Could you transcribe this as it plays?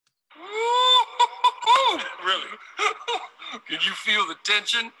really. Can you feel the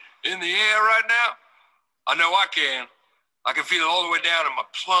tension in the air right now? I know I can. I can feel it all the way down in my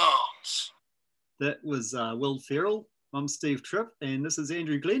plums. That was Will Ferrell. I'm Steve Tripp, and this is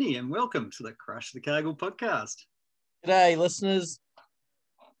Andrew Glennie, and welcome to the Crush the Cargill podcast. G'day, listeners.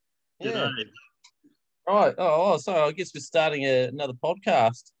 G'day. Right. Oh, so I guess we're starting another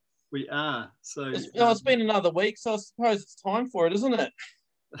podcast. We are. So it's been another week, so I suppose it's time for it, isn't it?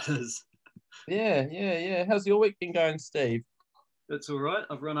 It is. Yeah. How's your week been going, Steve? It's all right.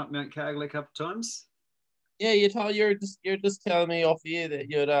 I've run up Mount Cargill a couple of times. Yeah, you're just telling me off here that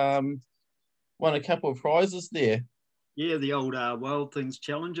you'd won a couple of prizes there. Yeah, the old Wild Things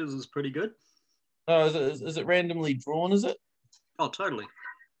Challenges is pretty good. Oh, is it randomly drawn, is it? Oh, totally.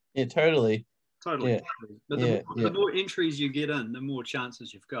 Yeah, totally. Totally. Yeah. But the more entries you get in, the more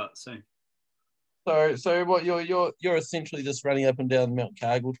chances you've got. So what you're essentially just running up and down Mount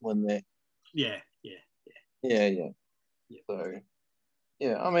Cargill to win that. Yeah. So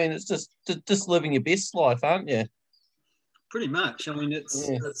yeah, I mean it's just living your best life, aren't you? Pretty much. I mean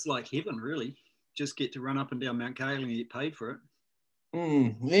it's like heaven, really. Just get to run up and down Mount Cargill and get paid for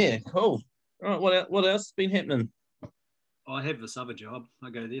it. Yeah, cool. All right, what else has been happening? I have this other job. I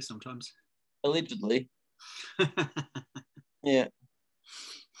go there sometimes. Allegedly. Yeah.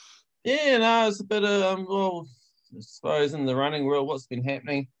 Yeah, no, it's a bit of well, I suppose in the running world, what's been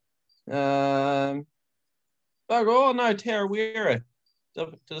happening? Tara Weira.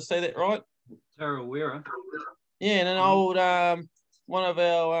 Did I say that right? Tara Weira. Yeah, and an old one of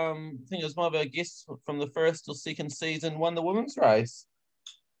our I think it was one of our guests from the first or second season won the women's race.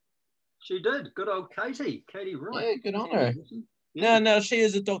 She did. Good old Katie Wright. Yeah, good on her. Yeah. No, she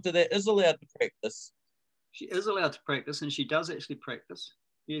is a doctor that is allowed to practice. She is allowed to practice, and she does actually practice.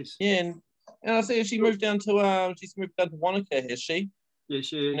 Yes. Yeah, and I see she's moved down to Wanaka, has she? Yeah,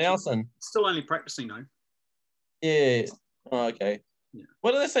 she's Nelson. Still only practicing though. Yeah. Oh, okay. Yeah.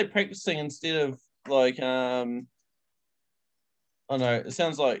 What do they say practicing instead of like I know it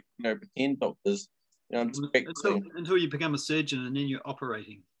sounds like pretend doctors. I'm just practicing. Until you become a surgeon and then you're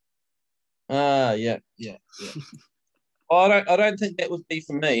operating. Yeah. I don't think that would be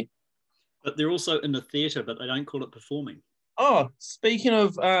for me. But they're also in the theatre, but they don't call it performing. Oh, speaking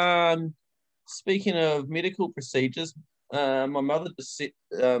of medical procedures, my mother just set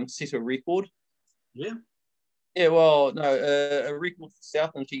a record. Yeah. Yeah, well, no, a record for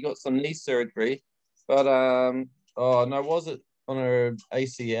Southland. She got some knee surgery, but was it on her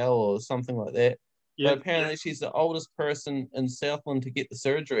ACL or something like that? Yeah. But apparently, she's the oldest person in Southland to get the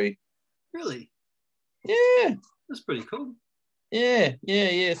surgery. Really? Yeah. That's pretty cool. Yeah.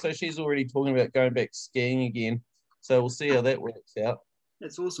 So she's already talking about going back skiing again. So we'll see how that works out.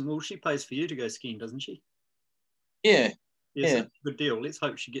 That's awesome. Well, she pays for you to go skiing, doesn't she? Yeah. Yeah. Good deal. Let's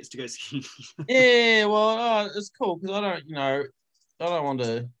hope she gets to go skiing. Yeah. Well, it's cool because I don't want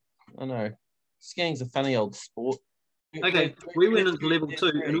to. I know skiing's a funny old sport. Okay, we went into level 2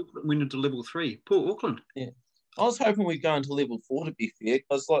 and Auckland went into level 3. Poor Auckland. Yeah. I was hoping we'd go into level 4 to be fair,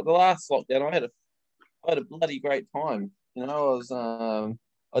 because like the last lockdown, I had a bloody great time. I was I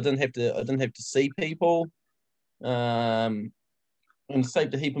didn't have to see people, and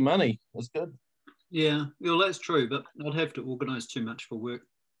saved a heap of money. It was good. Yeah, well that's true, but I'd have to organise too much for work.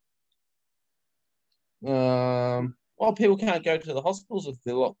 Well, people can't go to the hospitals if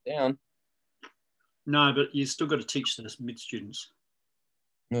they're locked down. No, but you still got to teach the mid students.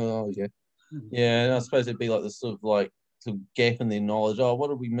 Oh yeah. Yeah, I suppose it'd be like this sort of gap in their knowledge. Oh, what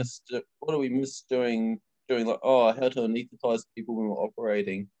do we miss doing like how to anaesthetize people when we're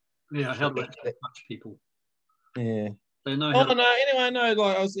operating? Yeah, how to touch people. Yeah. They know anyway, no,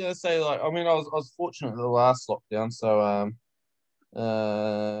 like I was gonna say, like I was fortunate in the last lockdown, so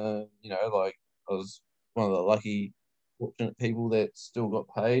like I was one of the lucky fortunate people that still got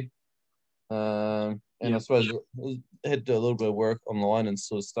paid. And I suppose I had to do a little bit of work online and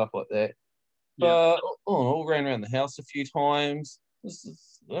sort of stuff like that. But all in all, ran around the house a few times.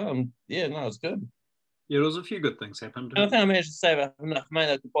 It's good. Yeah, there was a few good things happened. And I think I managed to save up enough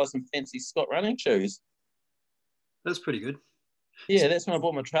money I could buy some fancy Scott running shoes. That's pretty good. Yeah, that's when I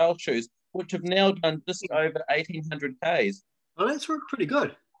bought my trail shoes, which have now done just over 1,800 Ks. Oh, that's pretty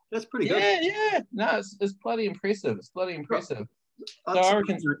good. That's pretty good. Yeah. No, it's bloody impressive. It's bloody impressive. So I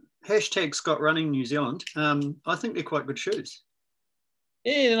reckon hashtag Scott Running New Zealand. I think they're quite good shoes.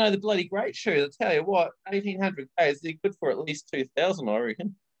 Yeah, they're bloody great shoes. I tell you what, 1,800 Ks, they're good for at least 2,000, I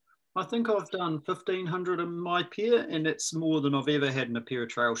reckon. I think I've done 1,500 in my pair, and it's more than I've ever had in a pair of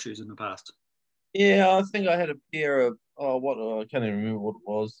trail shoes in the past. Yeah, I think I had a pair of, I can't even remember what it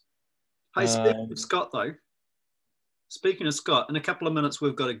was. Hey, speaking of Scott, though, in a couple of minutes,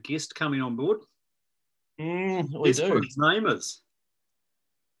 we've got a guest coming on board. We Guess do. what his name is?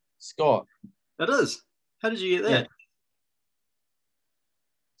 Scott. It is. How did you get that?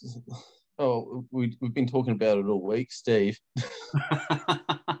 Oh, we've been talking about it all week, Steve.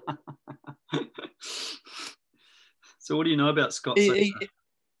 So what do you know about Scott?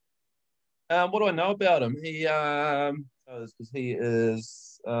 What do I know about him? He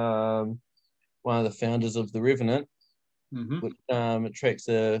is one of the founders of the Revenant, which attracts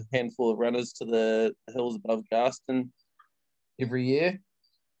a handful of runners to the hills above Garston every year.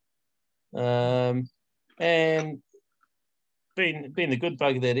 And being the good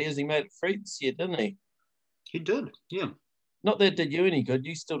bugger that is, he made it free this year, didn't he? He did, yeah. Not that it did you any good.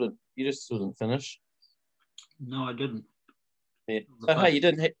 You just still didn't finish. No, I didn't. Yeah. So hey, you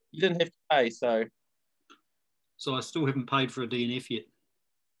didn't have to pay. So I still haven't paid for a DNF yet.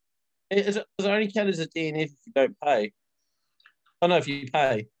 Does it only count as a DNF if you don't pay? Oh no, if you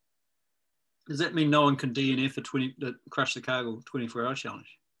pay. Does that mean no one can DNF the Crush the Cargill 24-hour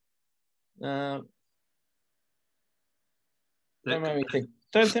challenge? Don't make me think.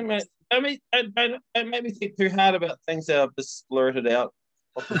 Don't make me think too hard about things that I've just blurted out.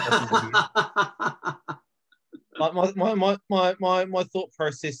 My thought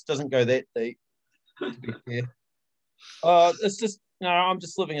process doesn't go that deep. To be fair, it's just I'm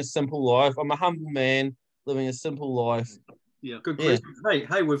just living a simple life. I'm a humble man living a simple life. Yeah, good question. Yeah.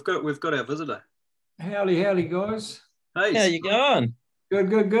 Hey, we've got our visitor. Howdy, guys. Hey, how you going?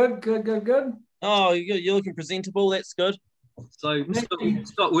 Good. Oh, you're looking presentable. That's good. So,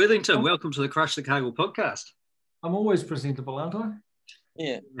 Scott Worthington, welcome to the Crush the Cargill podcast. I'm always presentable, aren't I?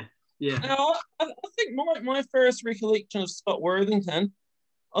 Yeah. Now, I think my first recollection of Scott Worthington,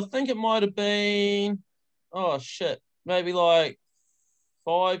 I think it might have been, maybe like 5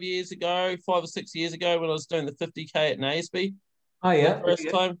 or 6 years ago when I was doing the 50K at Naseby. Oh, yeah. First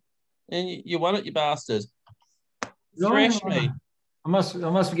time. And you won it, you bastard. Thrashed me. I must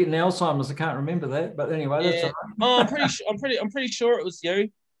be getting Alzheimer's. I can't remember that, but anyway, that's all right. I'm pretty sure it was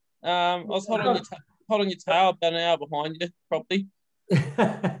you. I was holding your tail about an hour behind you, probably.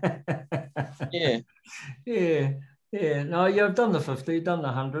 Yeah. No, I've done the 50, done the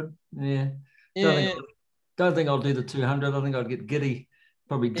 100. Yeah. Don't think I'll do the 200. I think I'd get giddy,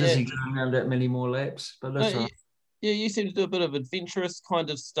 probably dizzy going around that many more laps. But that's all right. Yeah, you seem to do a bit of adventurous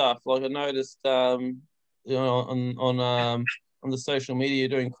kind of stuff. Like I noticed, on the social media, you're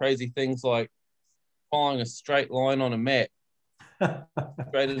doing crazy things like following a straight line on a map,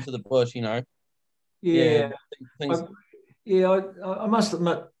 straight into the bush. Yeah. I must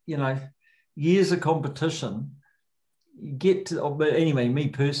admit, years of competition, you get to. But anyway, me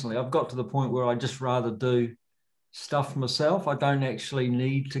personally, I've got to the point where I just rather do stuff myself. I don't actually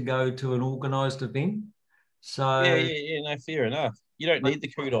need to go to an organised event. So no, fair enough. You don't need the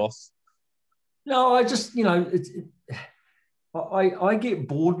kudos. No, I just I get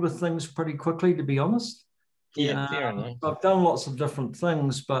bored with things pretty quickly, to be honest. Yeah, fair enough. I've done lots of different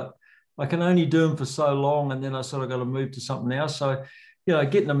things, but I can only do them for so long, and then I sort of got to move to something else. So,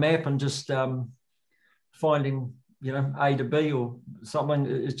 getting a map and just finding A to B or something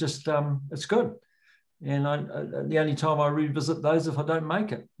is just it's good. And the only time I revisit those if I don't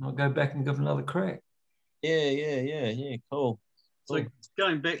make it, I'll go back and give another crack. Yeah, cool. So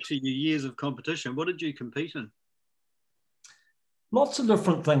going back to your years of competition, what did you compete in? Lots of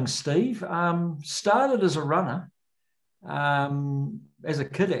different things, Steve. Started as a runner, as a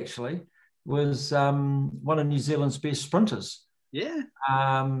kid actually, was one of New Zealand's best sprinters. Yeah.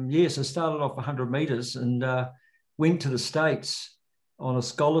 So started off 100 metres and went to the States on a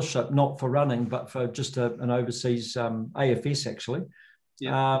scholarship, not for running, but for just an overseas AFS actually.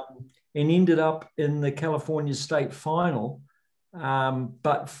 Yeah. And ended up in the California state final.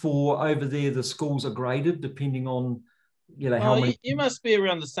 But for over there, the schools are graded depending on, how many. You must be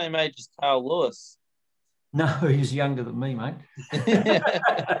around the same age as Carl Lewis. No, he's younger than me, mate.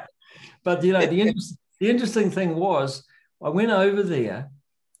 But, the interesting thing was I went over there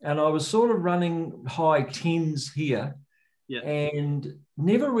and I was sort of running high 10s here and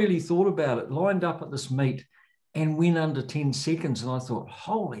never really thought about it. Lined up at this meet and went under 10 seconds. And I thought,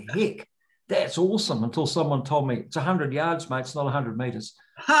 holy heck, that's awesome. Until someone told me it's 100 yards, mate. It's not 100 meters.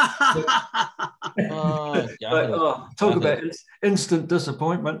 Talk about instant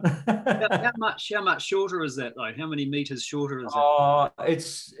disappointment. How much shorter is that though? How many meters shorter is that?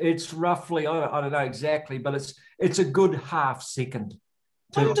 It's roughly, I don't know exactly, but it's a good half second.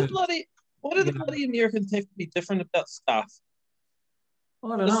 What do the bloody Americans have to be different about stuff?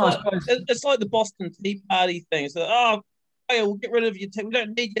 I don't know. I suppose it's like the Boston Tea Party thing. So, we'll get rid of you. We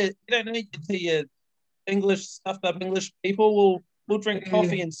don't need you. We don't need you to your English stuffed up English people. We'll drink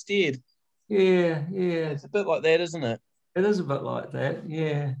coffee instead. Yeah. It's a bit like that, isn't it? It is a bit like that.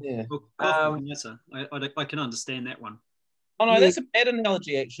 Yeah. Well, yes, sir. I can understand that one. Oh no, that's a bad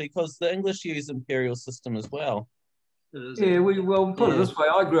analogy actually, because the English use imperial system as well. Yeah, put it this way.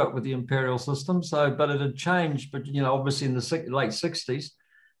 I grew up with the imperial system, but it had changed. But obviously in the late 60s,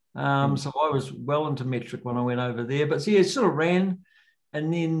 so I was well into metric when I went over there. But it sort of ran,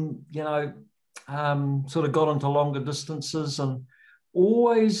 and then sort of got into longer distances, and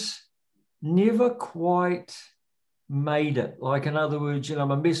always never quite made it. Like, in other words,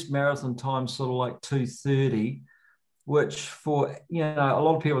 my best marathon time sort of like 2:30, which for a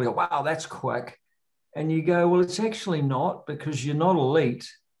lot of people go, wow, that's quick. And you go, well, it's actually not, because you're not elite.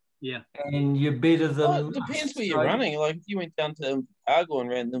 Yeah. And you're better than... Well, it depends where you're running. Like, if you went down to Chicago and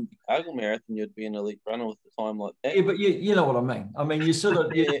ran the Chicago Marathon, you'd be an elite runner with a time like that. Yeah, but you know what I mean. I mean, you sort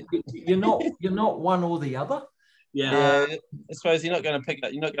of... you're not one or the other. Yeah. I suppose you're not going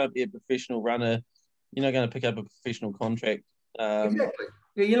to be a professional runner. You're not going to pick up a professional contract. Exactly.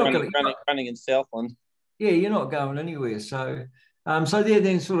 Yeah, you're not running in Southland. Yeah, you're not going anywhere. So... they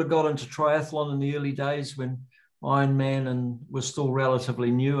then sort of got into triathlon in the early days when Ironman and was still relatively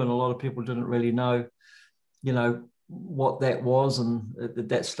new, and a lot of people didn't really know, what that was. And at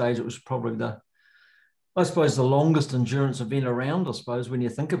that stage, it was probably the longest endurance event around, I suppose, when you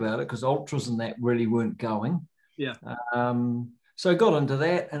think about it, because ultras and that really weren't going. Yeah. So got into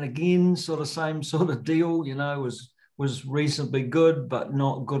that, and again, sort of same sort of deal, was reasonably good, but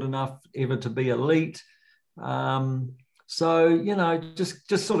not good enough ever to be elite. So,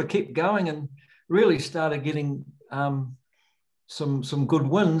 just sort of kept going, and really started getting some good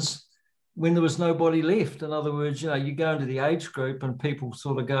wins when there was nobody left. In other words, you go into the age group and people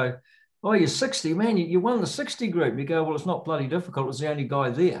sort of go, oh, you're 60, man, you won the 60 group. You go, well, it's not bloody difficult. It's the only guy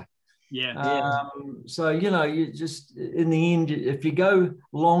there. Yeah. So, you just, in the end, if you go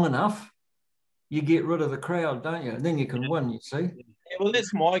long enough, you get rid of the crowd, don't you? And then you can win, you see. Yeah, well,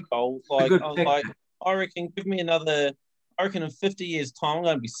 that's my goal. I reckon give me another... I reckon in 50 years' time, I'm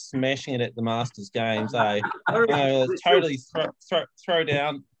going to be smashing it at the Masters Games, eh? Totally throw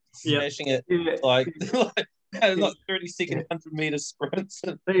down, smashing it like 30-second 100-meter sprints.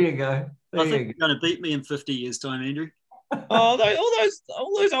 There you go. I think you're going to beat me in 50 years' time, Andrew. All those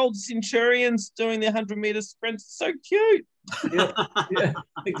old centurions doing their 100-meter sprints, so cute. Yeah,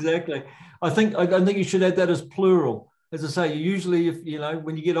 exactly. I think you should add that as plural. As I say, you usually,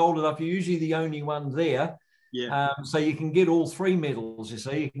 when you get old enough, you're usually the only one there. Yeah. So you can get all 3 medals. You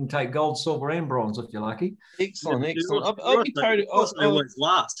see, you can take gold, silver, and bronze if you're lucky. Excellent. I'll be totally. Always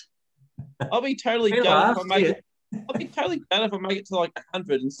last. I'll be totally done if I make it. I'll be totally done if I make it to like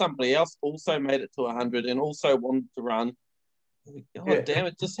 100, and somebody else also made it to 100 and also wanted to run. God damn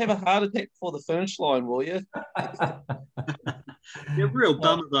it! Just have a heart attack before the finish line, will you? You're a real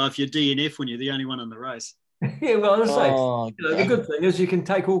bummer though if you're DNF when you're the only one in the race. Yeah, well, the good thing is you can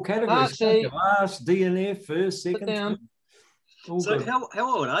take all categories. Last, DNF, first, second. So how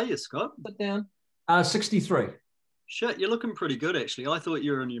old are you, Scott? Put down. 63. Shit, you're looking pretty good, actually. I thought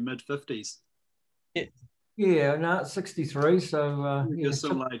you were in your mid-50s. Yeah, no, 63. So you're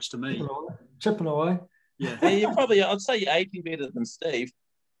similar age to me. Chipping away. Yeah. You're probably, I'd say you're 80 better than Steve.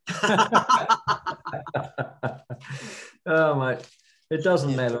 Oh, mate. It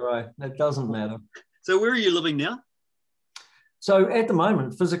doesn't matter, right? It doesn't matter. So where are you living now? So at the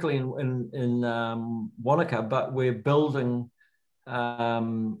moment, physically in Wanaka, but we're building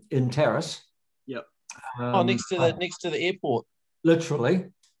in Terrace. Yep. Next to the airport.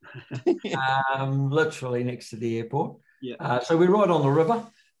 Literally. Literally next to the airport. Yeah. So we're right on the river,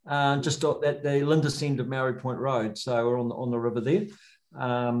 just at the Lindis end of Maori Point Road. So we're on the river there,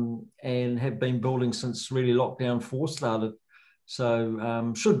 and have been building since really lockdown 4 started.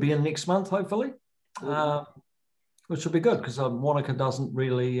 So should be in next month, hopefully. Which will be good because Wanaka doesn't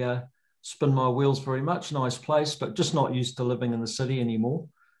really spin my wheels very much. Nice place, but just not used to living in the city anymore.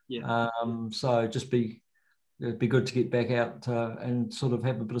 Yeah. So it'd be good to get back out and sort of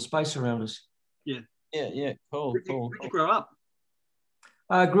have a bit of space around us. Yeah. Yeah. Cool. Where'd you grow up?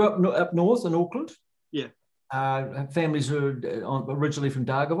 I grew up north in Auckland. Yeah. Families were originally from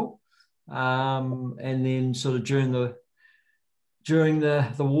Dargaville, and then sort of during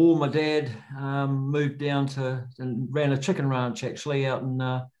the war, my dad moved down and ran a chicken ranch actually out in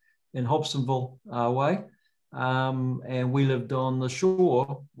Hobsonville way, and we lived on the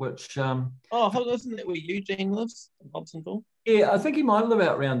shore, which isn't that where Eugene lives, in Hobsonville? Yeah, I think he might live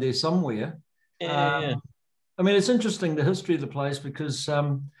out around there somewhere. Yeah. I mean, it's interesting the history of the place because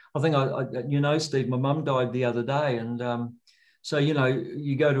I think Steve, my mum died the other day, and so,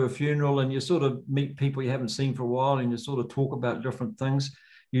 you go to a funeral and you sort of meet people you haven't seen for a while and you sort of talk about different things.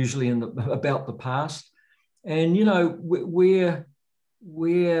 usually about the past. And, you know, where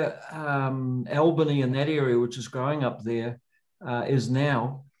Albany and that area, which is growing up there, is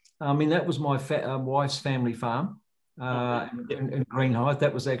now, I mean, that was my wife's family farm in Greenhithe.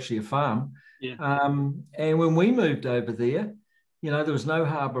 That was actually a farm. Yeah. And when we moved over there, you know, there was no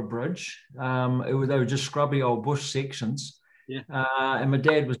harbour bridge. They were just scrubby old bush sections. Yeah. And my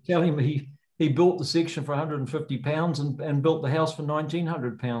dad was telling me he built the section for £150 and built the house for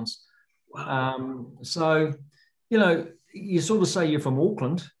 £1,900. Wow. So, you know, you sort of say you're from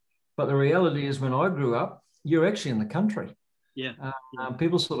Auckland, but the reality is when I grew up, you're actually in the country. Yeah.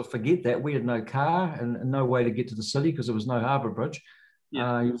 People sort of forget that. We had no car and no way to get to the city because there was no harbour bridge.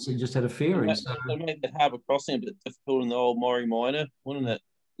 Yeah. You just had a ferry. They made that harbour crossing a bit difficult in the old Maury Minor, wouldn't it?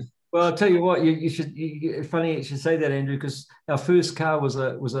 Well, I'll tell you what, you should. Funny you should say that, Andrew, because our first car was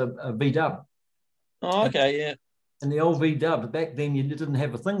a V-dub. Oh, okay, yeah. And the old V-dub back then, you didn't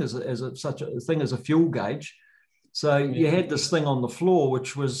have a thing such a thing as a fuel gauge. So you had this thing on the floor,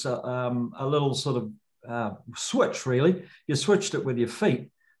 which was a little sort of switch, really. You switched it with your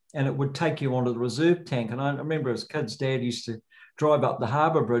feet, and it would take you onto the reserve tank. And I remember as kids, Dad used to drive up the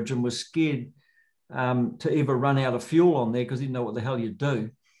harbour bridge and was scared to ever run out of fuel on there because he didn't know what the hell you'd do.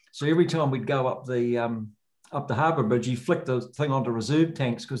 So every time we'd go up the harbour bridge, he flicked the thing onto reserve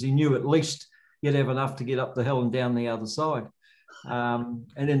tanks because he knew at least you'd have enough to get up the hill and down the other side. And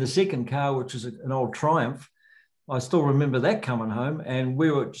then the second car, which is an old Triumph, I still remember that coming home, and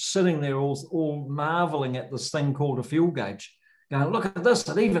we were sitting there all marveling at this thing called a fuel gauge. Going, look at this,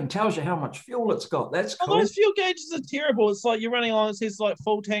 it even tells you how much fuel it's got. That's cool. Oh, those fuel gauges are terrible. It's like you're running along, it says like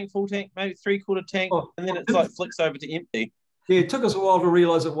full tank, maybe 3/4 tank, and then it's like flicks over to empty. Yeah, it took us a while to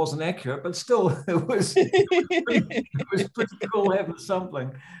realise it wasn't accurate, but still, it was pretty cool having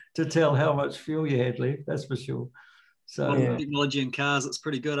something to tell how much fuel you had left, that's for sure. So technology in cars, it's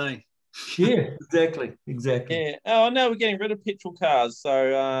pretty good, eh? Yeah, exactly. Yeah. Oh, no, we're getting rid of petrol cars,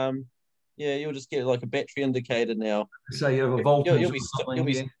 so yeah, you'll just get like a battery indicator now. So you have a voltage. You'll be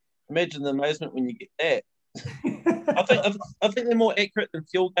imagine the amazement when you get that. I think they're more accurate than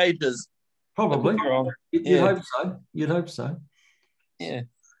fuel gauges. Probably. You'd hope so. You'd hope so. Yeah.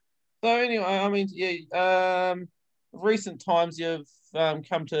 So anyway, I mean, yeah. Recent times you've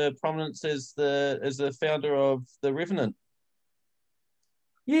come to prominence as the founder of the Revenant.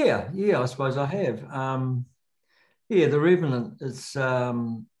 Yeah, I suppose I have. The Revenant is.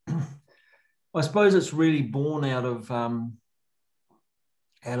 I suppose it's really born out of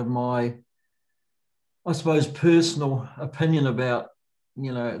my, I suppose, personal opinion about,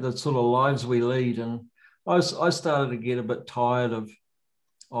 you know, the sort of lives we lead. And I started to get a bit tired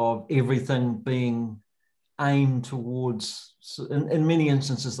of everything being aimed towards, in many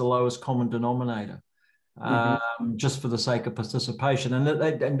instances, the lowest common denominator, just for the sake of participation.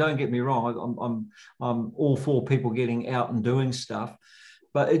 And don't get me wrong, I'm all for people getting out and doing stuff.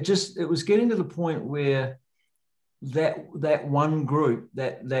 But it was getting to the point where that one group,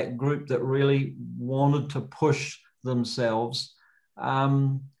 that group that really wanted to push themselves,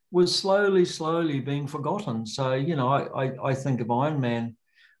 was slowly being forgotten. So, you know, I think of Ironman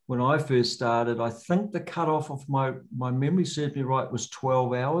when I first started. I think the cutoff of my memory serves me right was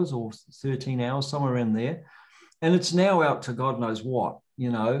 12 hours or 13 hours, somewhere in there. And it's now out to God knows what, you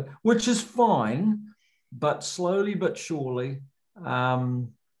know, which is fine, but slowly but surely,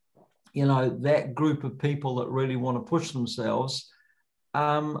 you know, that group of people that really want to push themselves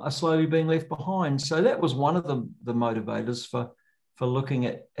are slowly being left behind. So that was one of the motivators for looking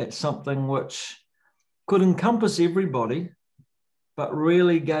at something which could encompass everybody, but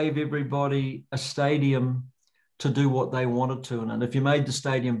really gave everybody a stadium to do what they wanted to. And if you made the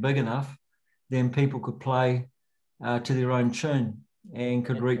stadium big enough, then people could play to their own tune and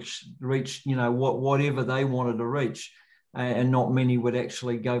could reach you know, whatever they wanted to reach. And not many would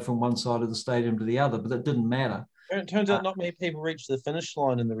actually go from one side of the stadium to the other, but that didn't matter. It turns out not many people reach the finish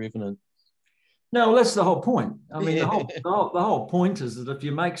line in the Revenant. No, well, that's the whole point. I mean, the whole point is that if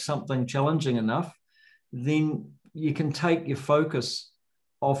you make something challenging enough, then you can take your focus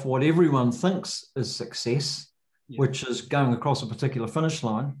off what everyone thinks is success, which is going across a particular finish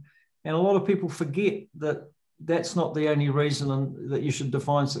line. And a lot of people forget that that's not the only reason that you should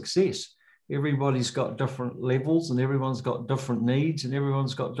define success. Everybody's got different levels and everyone's got different needs and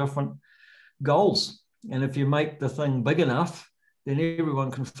everyone's got different goals. And if you make the thing big enough, then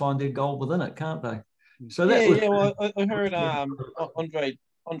everyone can find their goal within it, can't they? So that well, I heard Andre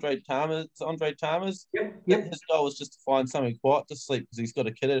Tarmas. Yep. His goal was just to find something quiet to sleep because he's got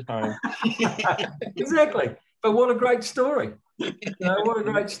a kid at home. Exactly. But what a great story. What a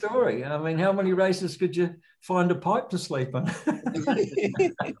great story. I mean, how many races could you find a pipe to sleep in?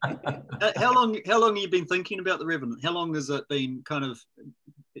 How long have you been thinking about the Revenant? How long has it been kind of,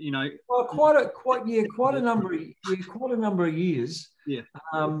 Well, quite a number of years. Yeah.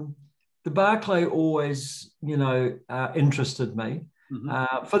 The Barclay always, interested me.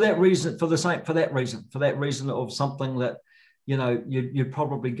 Mm-hmm. For that reason of something that, you'd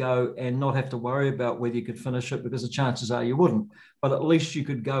probably go and not have to worry about whether you could finish it, because the chances are you wouldn't, but at least you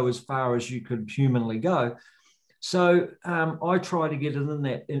could go as far as you could humanly go. So I tried to get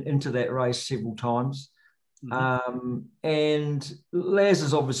into that race several times. Mm-hmm. And Laz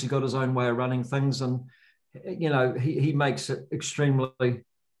has obviously got his own way of running things, and he makes it extremely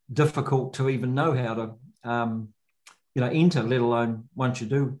difficult to even know how to enter, let alone once you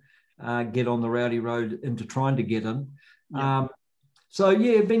do get on the rowdy road into trying to get in. Yeah.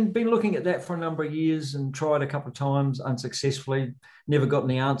 Been looking at that for a number of years and tried a couple of times unsuccessfully. Never got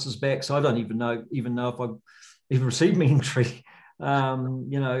any answers back, so I don't even know if I even received my entry.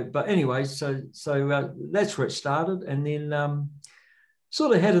 But anyway, so that's where it started, and then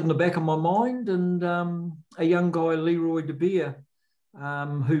sort of had it in the back of my mind, and a young guy, Leroy De Beer,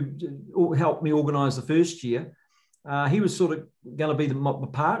 who helped me organise the first year. He was sort of going to be my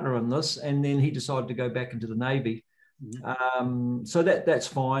partner in this, and then he decided to go back into the Navy. Mm-hmm. So that's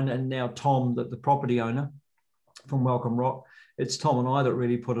fine. And now Tom, the property owner from Welcome Rock, it's Tom and I that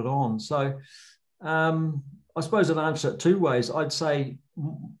really put it on. So I suppose I'd answer it two ways. I'd say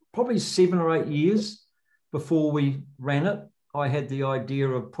probably 7 or 8 years before we ran it, I had the idea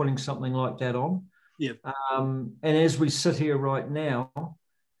of putting something like that on. Yeah. And as we sit here right now,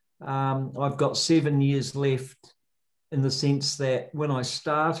 I've got 7 years left, in the sense that when I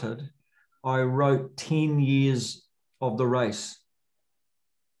started, I wrote 10 years of the race,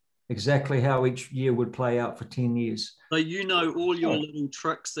 exactly how each year would play out for 10 years. So all your little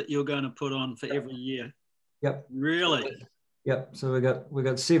tricks that you're going to put on for every year. Yep. Really? Yep. So we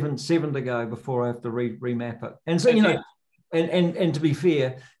got seven to go before I have to remap it. And so and to be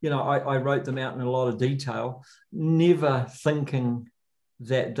fair, I wrote them out in a lot of detail, never thinking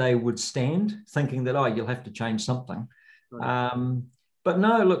that they would stand, thinking that you'll have to change something. Right. But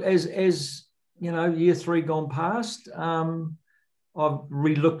no, look, as year 3 gone past, I've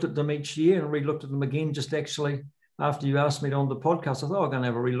re-looked at them each year and re-looked at them again. Just actually after you asked me on the podcast, I thought I'm going to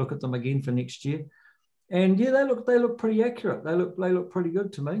have a re-look at them again for next year. And yeah, they look pretty accurate. They look pretty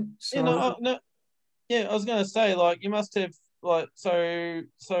good to me. So, I was going to say, like, you must have, like, so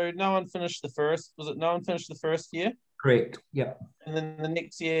no one finished the first. Was it no one finished the first year? Correct. Yeah. And then the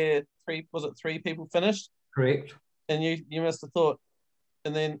next year, 3 people finished? Correct. And you must have thought,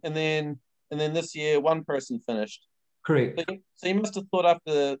 and then this year 1 person finished. Correct. So you must have thought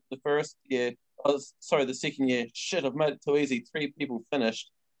after the first year, the second year, shit, I've made it too easy. 3 people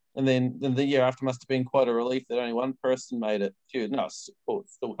finished. And then the year after must have been quite a relief that only 1 person made it. Dude, no, it's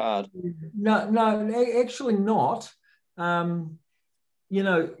still hard. No, actually not. One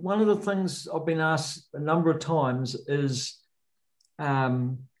of the things I've been asked a number of times is,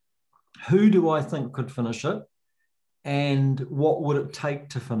 who do I think could finish it, and what would it take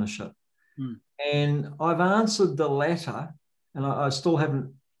to finish it? And I've answered the latter, and I still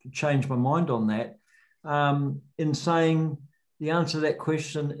haven't changed my mind on that, in saying the answer to that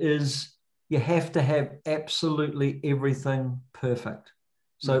question is you have to have absolutely everything perfect.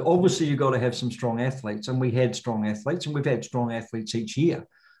 So obviously you've got to have some strong athletes, and we had strong athletes, and we've had strong athletes each year.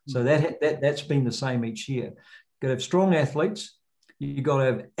 So that's been the same each year. You've got to have strong athletes. You've got to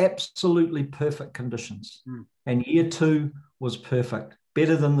have absolutely perfect conditions. And year 2 was perfect,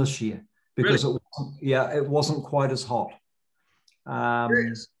 better than this year, because really? it wasn't quite as hot.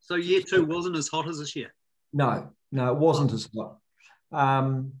 So year 2 wasn't as hot as this year? No, it wasn't as hot.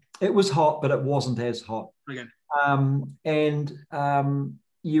 It was hot, but it wasn't as hot. Okay. And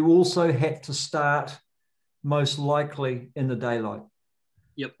you also had to start most likely in the daylight.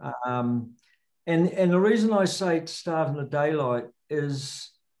 Yep. And the reason I say to start in the daylight is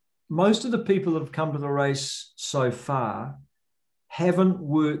most of the people that have come to the race so far haven't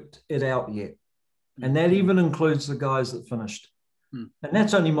worked it out yet. And that even includes the guys that finished. And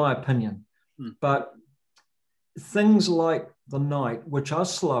that's only my opinion. But things like the night, which are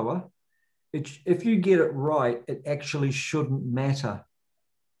slower, if you get it right, it actually shouldn't matter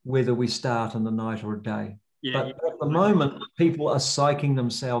whether we start in the night or a day. But at the moment, people are psyching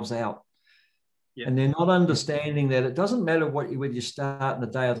themselves out. And they're not understanding that it doesn't matter whether you start in the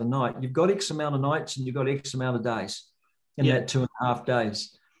day or the night. You've got X amount of nights and you've got X amount of days in that 2.5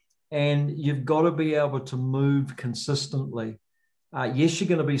 days. And you've got to be able to move consistently. Yes, you're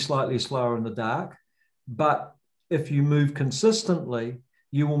going to be slightly slower in the dark, but if you move consistently,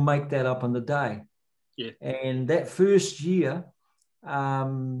 you will make that up in the day. Yeah. And that first year,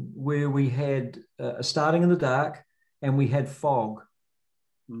 where we had starting in the dark and we had fog,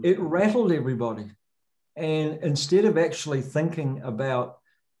 it rattled everybody. And instead of actually thinking about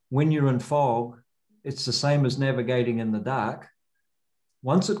when you're in fog, it's the same as navigating in the dark.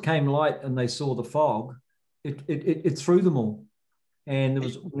 Once it came light and they saw the fog, it threw them all. And there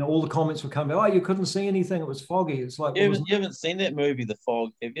was, all the comments were coming, oh, you couldn't see anything. It was foggy. It's like, you haven't seen that movie, The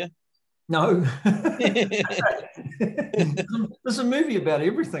Fog, have you? No. There's a movie about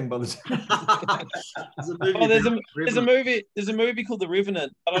everything by the time. There's a movie called The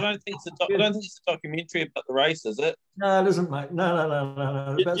Revenant, but I don't think it's a documentary about the race, is it? No, it isn't, mate.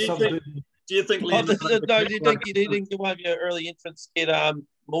 No. Do you think do you think one of your early entrants get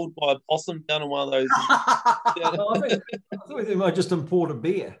mauled by a possum down in one of those? I thought they might just import a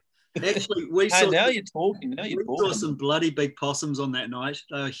beer. Actually, we saw. Now you're talking. Saw some bloody big possums on that night.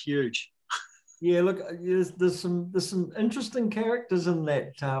 They were huge. Yeah, look, there's some interesting characters in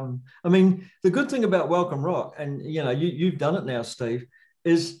that. I mean, the good thing about Welcome Rock, and you've done it now, Steve,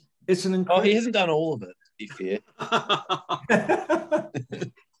 is it's an incredible. Oh, he hasn't done all of it, to be fair.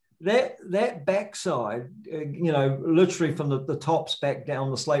 That backside, literally from the tops back down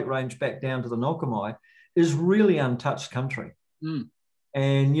the Slate Range back down to the Nokamai, is really untouched country. Mm.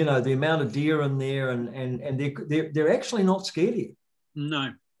 And the amount of deer in there, and they're actually not scared of you.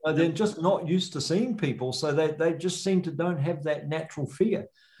 No, they're just not used to seeing people, so they just seem to don't have that natural fear.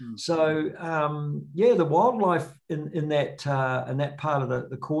 Mm. So the wildlife in that part of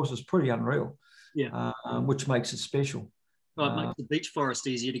the course is pretty unreal. Yeah, which makes it special. Well, it makes the beech forest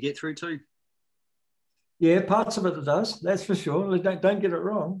easier to get through too. Yeah, parts of it does. That's for sure. Don't get it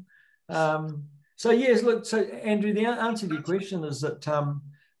wrong. So yes, look. So Andrew, the answer to your question is that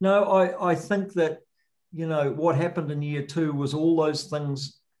no, I think that what happened in year 2 was all those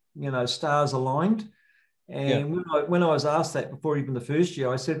things, stars aligned. And when I was asked that before even the first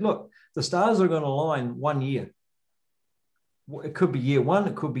year, I said, look, the stars are going to align 1 year. It could be year 1,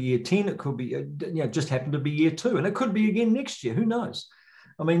 it could be year 10, it could be just happened to be year 2, and it could be again next year. Who knows?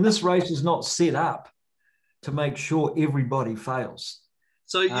 I mean, this race is not set up to make sure everybody fails.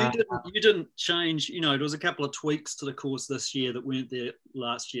 So you didn't change. There was a couple of tweaks to the course this year that weren't there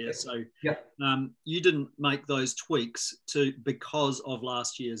last year. So you didn't make those tweaks because of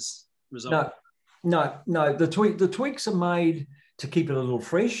last year's result. No. The tweaks are made to keep it a little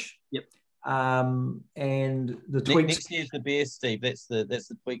fresh. Yep. And the tweaks. Next year's the beer, Steve. That's the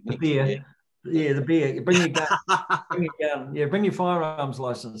tweak. The beer. Yeah, the beer. Bring your gun. Bring your gun. Yeah, bring your firearms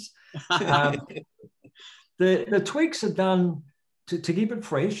license. The tweaks are done to keep it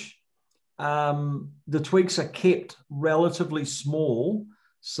fresh. The tweaks are kept relatively small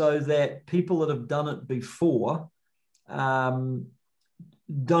so that people that have done it before don't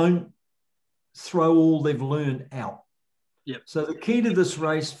throw all they've learned out. Yep. So the key to this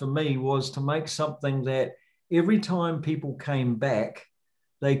race for me was to make something that every time people came back,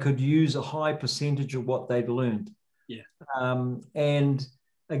 they could use a high percentage of what they'd learned. Yeah. And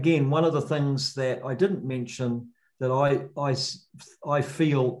again, one of the things that I didn't mention that I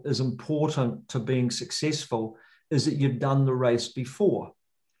feel is important to being successful is that you've done the race before.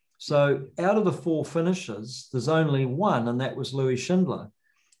 So out of the 4 finishers, there's only one, and that was Louis Schindler,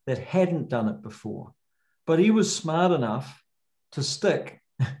 that hadn't done it before. But he was smart enough to stick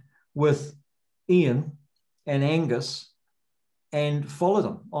with Ian and Angus and follow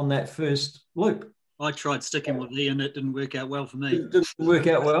them on that first loop. I tried sticking with Ian. It didn't work out well for me. It didn't work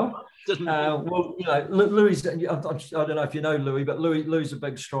out well. Louis, I don't know if you know Louis, but Louis is a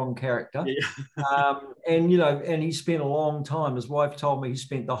big, strong character. Yeah. And he spent a long time. His wife told me he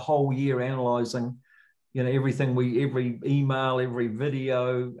spent the whole year analysing everything, every email, every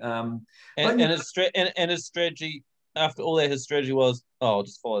video. His strategy, after all that, his strategy was, I'll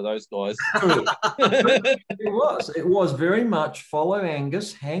just follow those guys. It was very much follow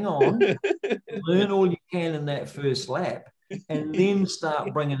Angus, hang on, learn all you can in that first lap, and then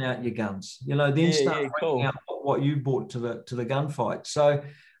start bringing out your guns. Bringing out what you brought to the gunfight.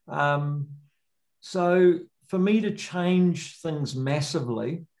 So for me to change things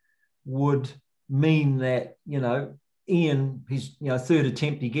massively would mean that Ian, his third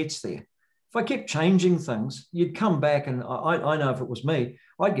attempt, he gets there. If I kept changing things, you'd come back, and I know if it was me,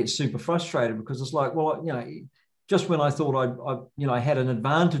 I'd get super frustrated because it's like, well, just when I thought I had an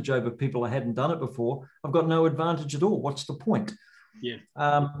advantage over people that hadn't done it before, I've got no advantage at all. What's the point? Yeah.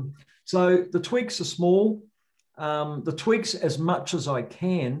 So the tweaks are small. The tweaks, as much as I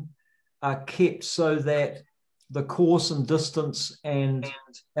can, are kept so that the course and distance and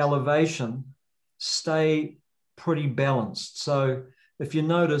elevation stay pretty balanced. So if you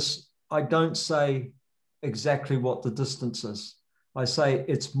notice, I don't say exactly what the distance is. I say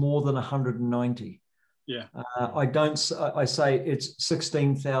it's more than 190. Yeah. I say it's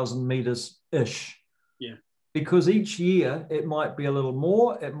 16,000 meters-ish. Yeah. Because each year it might be a little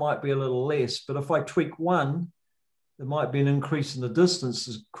more, it might be a little less. But if I tweak one, there might be an increase in the distance.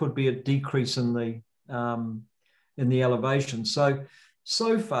 There could be a decrease in the elevation.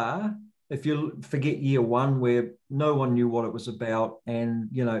 So far, if you forget year one, where no one knew what it was about, and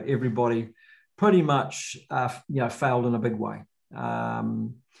everybody pretty much failed in a big way.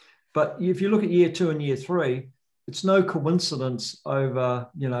 But if you look at year two and year three, it's no coincidence over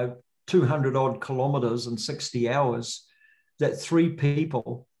 200 odd kilometers in 60 hours that 3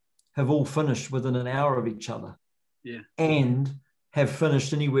 people have all finished within an hour of each other. Yeah. And have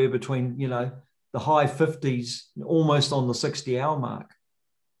finished anywhere between the high 50s, almost on the 60-hour mark.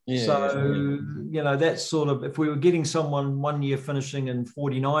 Yeah, so that's sort of, if we were getting someone one year finishing in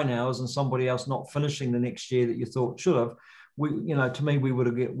 49 hours and somebody else not finishing the next year that you thought should have, to me,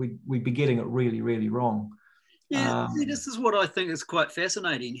 we'd be getting it really, really wrong. Yeah, this is what I think is quite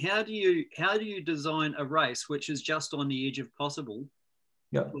fascinating. How do you design a race which is just on the edge of possible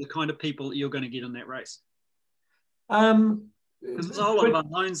for the kind of people that you're going to get in that race? Because there's a whole lot of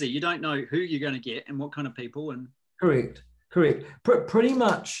unknowns there. You don't know who you're going to get and what kind of people. And correct. Pretty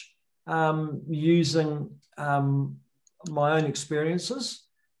much using my own experiences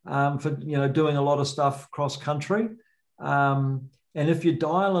for doing a lot of stuff cross country, and if you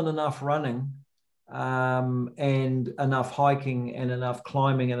dial in enough running and enough hiking and enough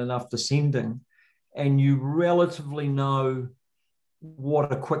climbing and enough descending, and you relatively know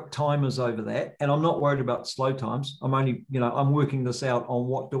what a quick time is over that. And I'm not worried about slow times. I'm only, I'm working this out on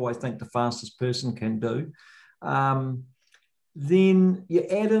what do I think the fastest person can do. Then you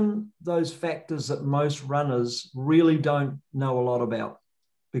add in those factors that most runners really don't know a lot about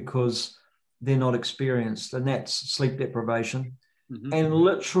because they're not experienced, and that's sleep deprivation. Mm-hmm. And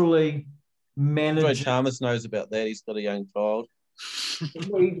literally managing. Joy Chalmers knows about that. He's got a young child.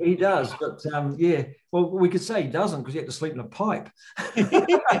 He does, but yeah. Well, we could say he doesn't because he had to sleep in a pipe. It's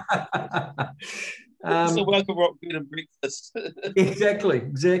a welcome rock bed and breakfast.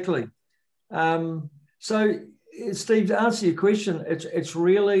 Exactly. So, Steve, to answer your question, it's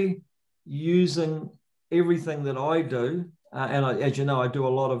really using everything that I do, and as you know, I do a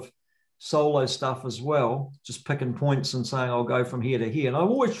lot of solo stuff as well, just picking points and saying I'll go from here to here, and I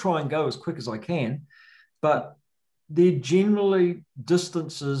always try and go as quick as I can, but they're generally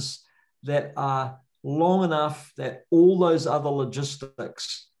distances that are long enough that all those other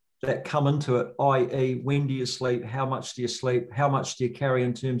logistics that come into it, i.e. when do you sleep, how much do you sleep, how much do you carry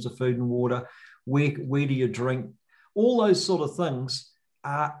in terms of food and water, where do you drink, all those sort of things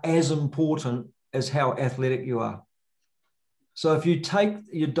are as important as how athletic you are. So if you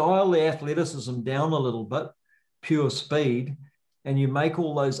dial the athleticism down a little bit, pure speed, and you make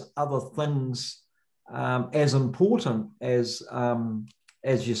all those other things as important as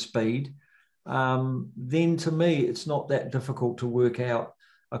your speed, then to me, it's not that difficult to work out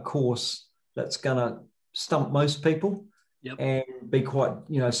a course that's going to stump most people. Yep. And be quite,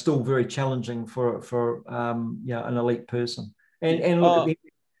 still very challenging for an elite person. And look,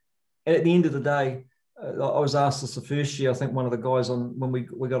 at the end of the day, I was asked this the first year. I think one of the guys when we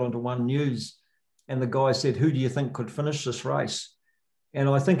got onto One News, and the guy said, "Who do you think could finish this race?" And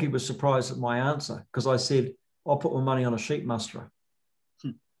I think he was surprised at my answer because I said, "I'll put my money on a sheep musterer."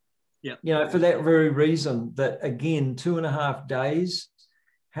 Yeah. For that very reason, that again, 2.5 days.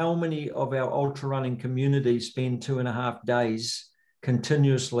 How many of our ultra running community spend 2.5 days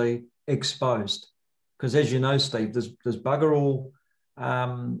continuously exposed? Because as you know, Steve, there's bugger all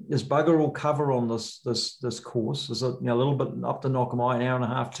cover on this course. There's a little bit up to Nokamai, an hour and a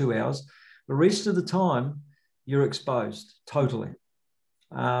half, 2 hours. The rest of the time, you're exposed totally,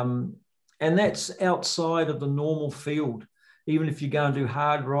 and that's outside of the normal field. Even if you go and do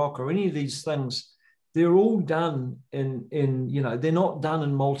hard rock or any of these things, they're all done in they're not done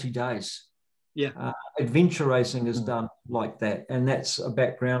in multi-days. Yeah. Adventure racing is done like that. And that's a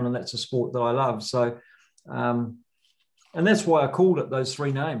background and that's a sport that I love. So, and that's why I called it those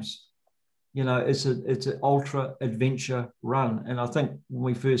 3 names. It's an ultra adventure run. And I think when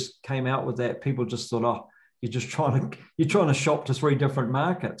we first came out with that, people just thought, oh, you're trying to shop to 3 different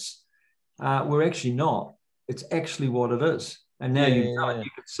markets. We're actually not. It's actually what it is. And now you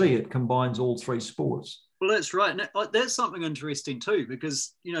can see it combines all 3 sports. Well, that's right. And that's something interesting too,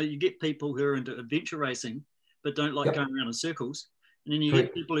 because, you get people who are into adventure racing, but don't like going around in circles. And then you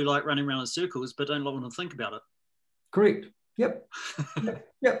get people who like running around in circles, but don't want to think about it. Correct. Yep.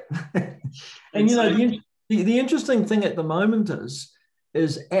 Yep. And, the The interesting thing at the moment is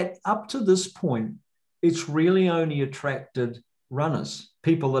up to this point, it's really only attracted runners,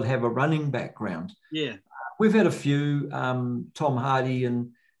 people that have a running background. Yeah. We've had a few, Tom Hardy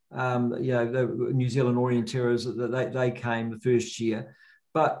and the New Zealand Orienteers, they came the first year.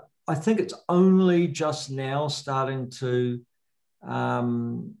 But I think it's only just now starting to...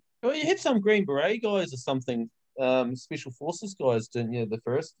 well, you had some Green Beret guys or something, Special Forces guys, didn't you, the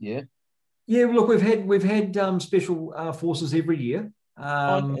first year? Yeah, look, we've had Special Forces every year.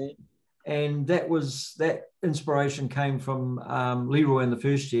 Okay. And that inspiration came from Leroy in the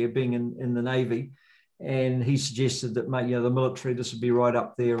first year, being in the Navy, and he suggested that the military, this would be right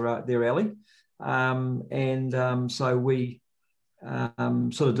up their alley, so we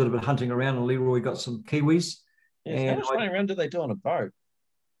sort of did a bit of hunting around, and Leroy got some Kiwis. Yeah, and how much running around do they do on a boat?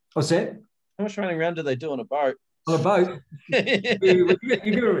 What's that? How much running around do they do on a boat? On a boat?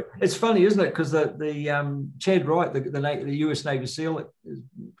 It's funny, isn't it? Because the Chad Wright, the US Navy SEAL that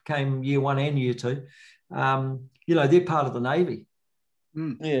came year 1 and year 2, they're part of the Navy.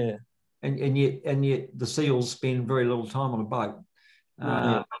 Yeah. And yet the SEALs spend very little time on a boat.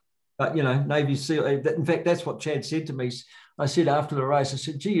 But, Navy SEAL, in fact, that's what Chad said to me. I said after the race, I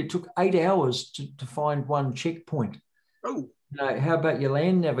said, gee, it took 8 hours to find one checkpoint. Oh. How about your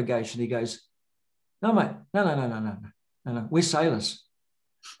land navigation? He goes, no, mate, no. We're sailors.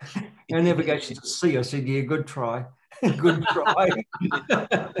 Our navigation's at sea. I said, yeah, good try. Good try.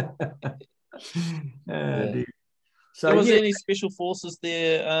 Dear. So was there any Special Forces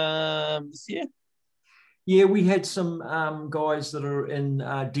there this year? Yeah, we had some guys that are in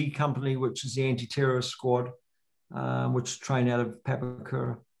D Company, which is the anti-terrorist squad, which train out of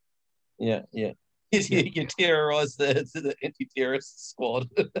Papakura. Yeah. You terrorise the anti-terrorist squad.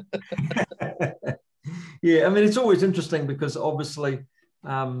 Yeah, I mean, it's always interesting because obviously,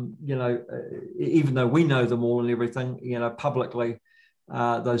 even though we know them all and everything, publicly,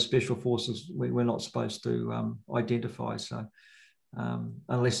 those Special Forces, we're not supposed to identify. So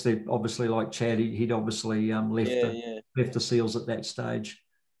unless they're obviously like Chad, he'd obviously left the SEALs at that stage.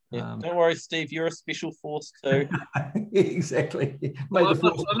 Yeah. Don't worry, Steve, you're a Special Force too. Exactly. Well,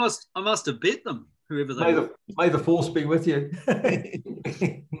 I must have bet them, whoever they were. May the force be with you.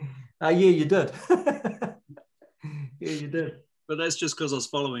 Yeah, you did. Yeah, you did. But that's just because I was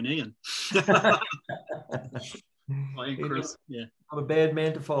following Ian. Chris. Yeah. I'm a bad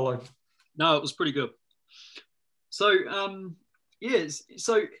man to follow. No, it was pretty good. So,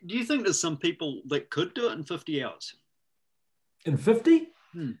 So, do you think there's some people that could do it in 50 hours? In 50?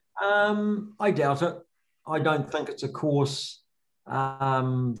 I doubt it. I don't think it's a course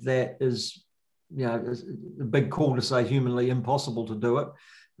that is, a big call to say humanly impossible to do it.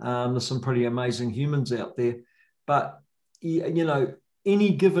 There's some pretty amazing humans out there. But, any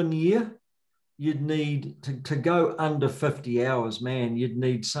given year, you'd need to go under 50 hours, man, you'd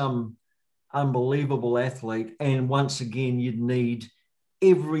need some unbelievable athlete. And once again, you'd need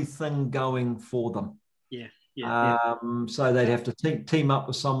everything going for them. So they'd have to team up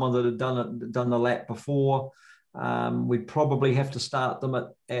with someone that had done the lap before. We'd probably have to start them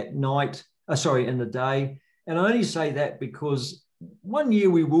at night, in the day. And I only say that because one year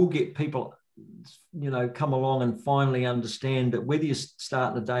we will get people, come along and finally understand that whether you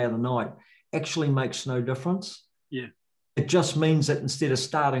start the day or the night actually makes no difference. Yeah. It just means that instead of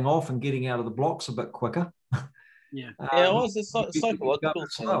starting off and getting out of the blocks a bit quicker. Yeah. It's a psychological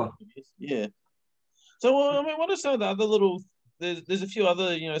thing. Yeah. So, I mean, what are some of the other little, there's a few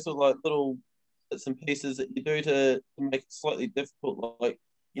other, sort of like little bits and pieces that you do to make it slightly difficult. Like,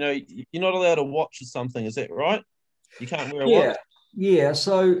 you're not allowed to watch or something. Is that right? You can't wear a watch? Yeah.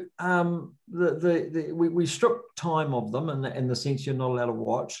 So we strip time of them in the sense you're not allowed to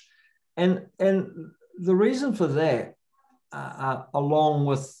watch. And the reason for that, along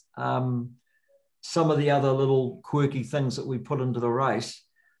with some of the other little quirky things that we put into the race,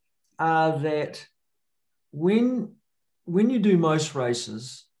 are that when you do most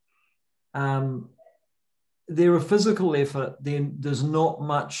races, they're a physical effort, then there's not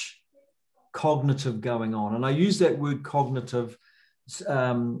much cognitive going on. And I use that word cognitive,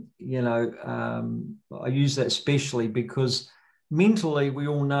 I use that especially because mentally, we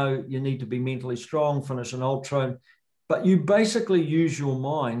all know you need to be mentally strong, finish an ultra, but you basically use your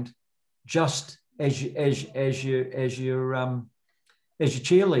mind just as your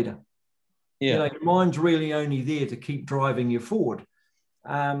cheerleader. Yeah. Your mind's really only there to keep driving you forward.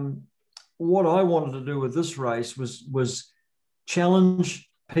 What I wanted to do with this race was challenge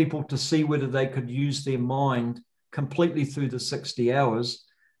people to see whether they could use their mind completely through the 60 hours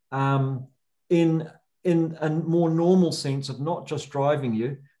in a more normal sense of not just driving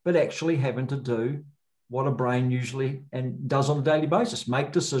you, but actually having to do what a brain usually and does on a daily basis,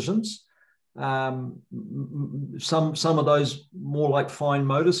 make decisions. Some of those more like fine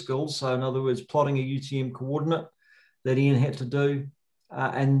motor skills. So in other words, plotting a UTM coordinate that Ian had to do,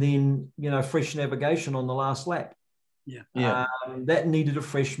 and then, fresh navigation on the last lap. Yeah. That needed a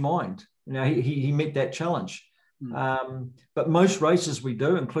fresh mind. He met that challenge. But most races we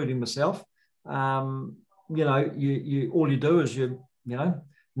do, including myself, all you do is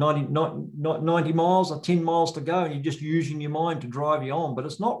 90 miles or 10 miles to go, and you're just using your mind to drive you on, but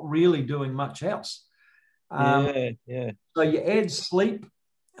it's not really doing much else. So you add sleep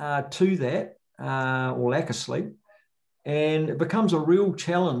to that, or lack of sleep, and it becomes a real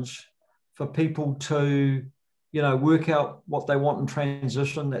challenge for people to, work out what they want in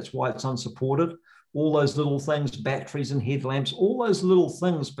transition. That's why it's unsupported. All those little things, batteries and headlamps, all those little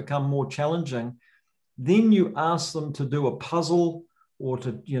things become more challenging. Then you ask them to do a puzzle or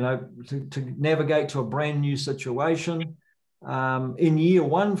to navigate to a brand new situation. In year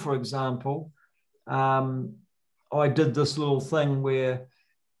one, for example, I did this little thing where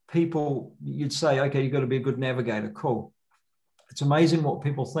you'd say, okay, you've got to be a good navigator. Cool. It's amazing what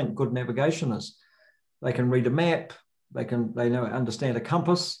people think good navigation is. They can read a map, they understand a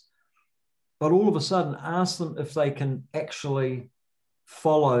compass, but all of a sudden ask them if they can actually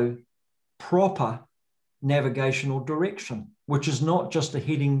follow proper navigational direction, which is not just a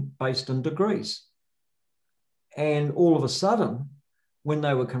heading based in degrees. And all of a sudden, when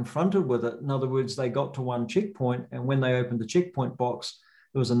they were confronted with it, in other words, they got to one checkpoint, and when they opened the checkpoint box,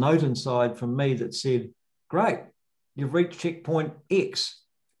 there was a note inside from me that said, great, you've reached checkpoint X,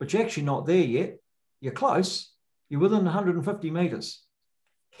 but you're actually not there yet. You're close. You're within 150 meters.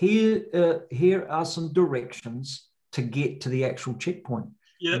 Here are some directions to get to the actual checkpoint.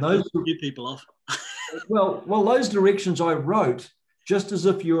 Yeah, those get people off. well, those directions I wrote just as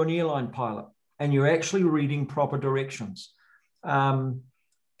if you're an airline pilot and you're actually reading proper directions. And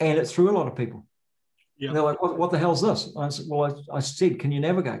it threw a lot of people. Yeah. And they're like, what the hell's this? I said, well, I said, can you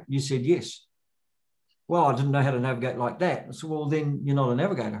navigate? You said yes. Well, I didn't know how to navigate like that. I said, well, then you're not a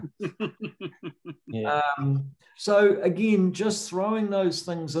navigator. Yeah. So again, just throwing those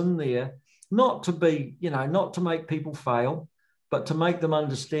things in there, not to make people fail, but to make them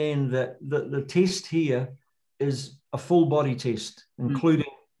understand that the test here is a full body test, including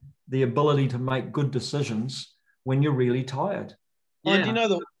the ability to make good decisions when you're really tired. Yeah. And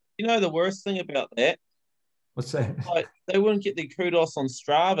you know the worst thing about that? What's that? Like, they wouldn't get their kudos on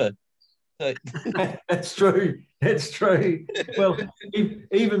Strava. So. That's true. Well,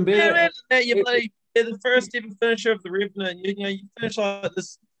 even better. You're the first ever finisher of the Revenant. You finish like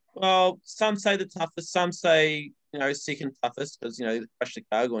this. Well, some say the toughest, some say second toughest because they crush the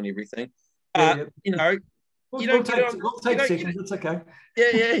cargo and everything. We'll take seconds. It's okay.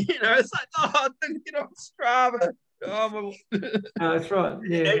 Yeah. It's like, I didn't get on Strava. Oh, that's right.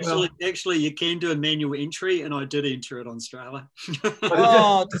 Yeah. Actually, you can do a manual entry, and I did enter it on Strava.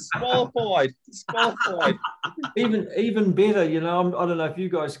 Disqualified. Even better, I don't know if you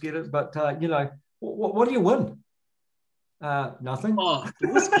guys get it, but what do you win? Nothing. Oh, the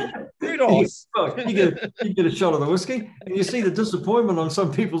whiskey. Kudos. You get a shot of the whiskey, and you see the disappointment on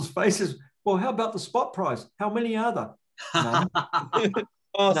some people's faces. Well, how about the spot prize? How many are there? No.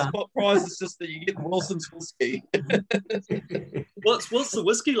 Spot prize is just that you get Wilson's whiskey. What's the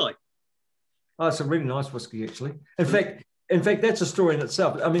whiskey like? Oh, it's a really nice whiskey, actually. In fact, that's a story in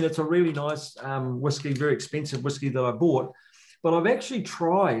itself. I mean, it's a really nice whiskey, very expensive whiskey that I bought. But I've actually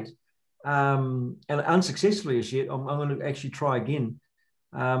tried, and unsuccessfully as yet, I'm going to actually try again.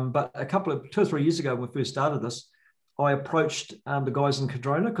 But 2 or 3 years ago when we first started this, I approached the guys in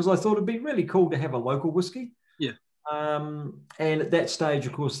Cardrona because I thought it'd be really cool to have a local whiskey. Yeah. And at that stage,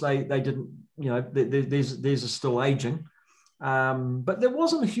 of course, they didn't, theirs are still aging. But there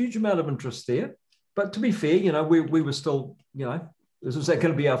wasn't a huge amount of interest there. But to be fair, we were still, this was going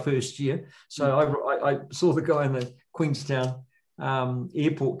to be our first year. So I saw the guy in the Queenstown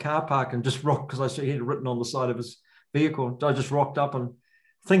airport car park and just rocked because I saw he had it written on the side of his vehicle. I just rocked up and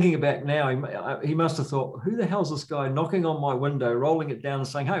thinking back now, he must have thought, who the hell's this guy knocking on my window, rolling it down and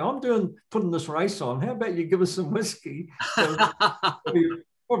saying, hey, I'm putting this race on. How about you give us some whiskey?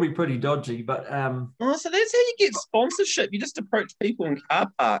 Probably pretty dodgy, but... so that's how you get sponsorship. You just approach people in car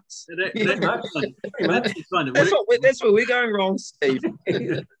parks. That's where we're going wrong, Steve. What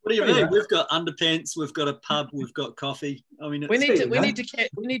do you mean? We've got underpants, we've got a pub, we've got coffee. I mean, we need to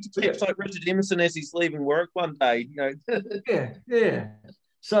catch like Richard Emerson as he's leaving work one day. Yeah.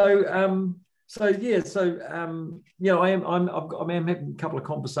 So I'm having a couple of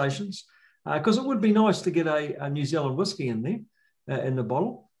conversations because it would be nice to get a New Zealand whiskey in there in the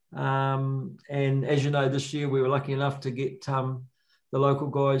bottle. And as you know, this year we were lucky enough to get the local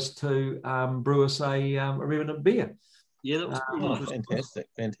guys to brew us a Revenant beer. Yeah, that was fantastic.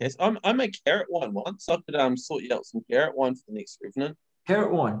 I made carrot wine once. I could sort you out some carrot wine for the next Revenant.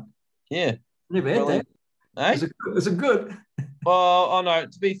 Carrot wine? Yeah. Never had that. Eh? Is it good? Well, I know.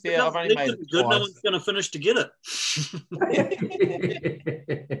 To be fair, I've only made it good. twice. No one's going to finish to get it.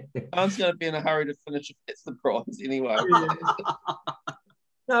 No one's going to be in a hurry to finish if that's the prize anyway.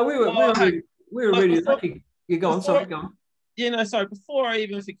 No, we were really lucky. You go on, sorry, go on. Yeah, no, sorry. Before I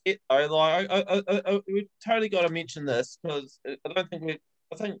even forget, though, like we totally got to mention this because I think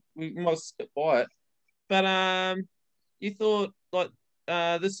we might skip by it. But you thought like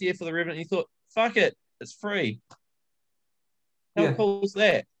this year for the Revenant, you thought, fuck it, it's free. How cool is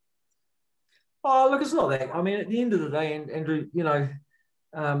that? Oh, look, it's not that. I mean, at the end of the day, Andrew, you know,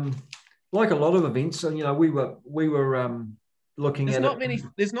 like a lot of events, you know, we were looking at it.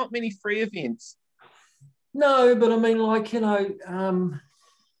 There's not many free events. No, but I mean, like, you know,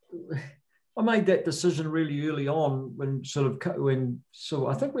 I made that decision really early on so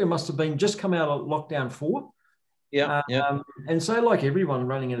I think we must have been just come out of lockdown 4. Yeah. And so, like everyone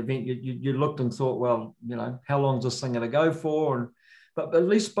running an event, you looked and thought, well, you know, how long is this thing going to go for? But at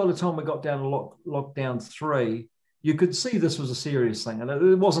least by the time we got down to lockdown 3, you could see this was a serious thing, and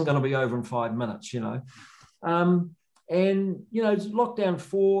it wasn't going to be over in 5 minutes, you know. And you know, lockdown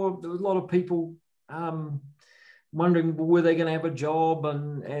 4, there was a lot of people wondering, well, were they going to have a job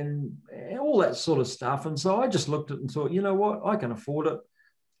and all that sort of stuff. And so I just looked at it and thought, you know what, I can afford it.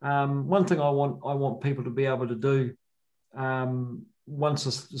 One thing I want people to be able to do once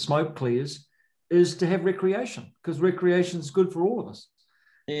the smoke clears is to have recreation, because recreation is good for all of us.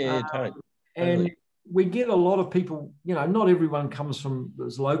 Yeah, totally. And we get a lot of people, you know, not everyone comes from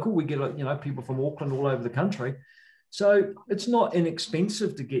as local. We get, you know, people from Auckland all over the country. So it's not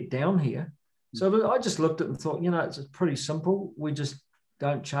inexpensive to get down here. So I just looked at it and thought, you know, it's pretty simple. We just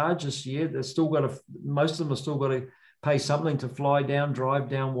don't charge this year. They're still got to, most of them are still got to pay something to fly down, drive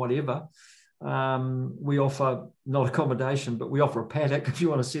down, whatever. We offer not accommodation, but we offer a paddock if you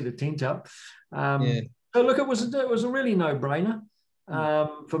want to set a tent up. So look, it was a really no-brainer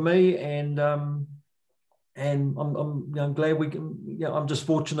for me, and I'm glad we can. You know, I'm just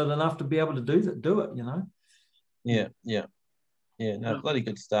fortunate enough to be able to do it. You know. Yeah. No, bloody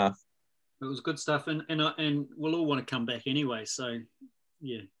good stuff. It was good stuff, and we'll all want to come back anyway. So,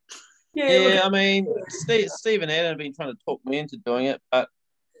 yeah. Yeah, I mean, Steve and Adam have been trying to talk me into doing it, but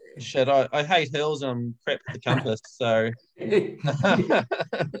shit, I hate hills and I'm crap at the compass, so.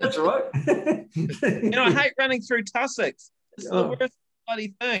 That's right. You know, I hate running through tussocks. It's the worst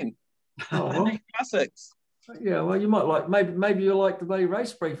bloody thing. I hate tussocks. Yeah, well, you might like, maybe you like the bloody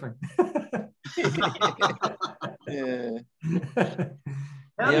race briefing. Yeah.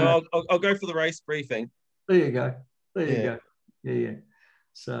 Yeah, I'll go for the race briefing. There you go. Yeah.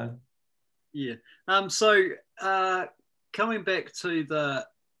 So. Yeah. So coming back to the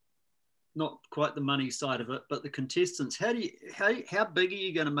not quite the money side of it, but the contestants, how big are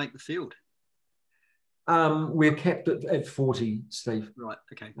you going to make the field? We're capped at 40, Steve. Right.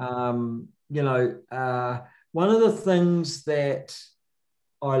 Okay. You know, one of the things that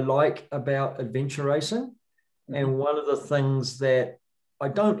I like about adventure racing, and one of the things that I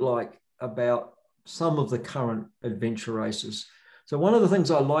don't like about some of the current adventure races. So one of the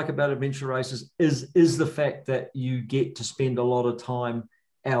things I like about adventure races is the fact that you get to spend a lot of time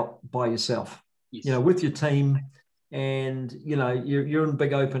out by yourself, yes, you know, with your team, and you know you're in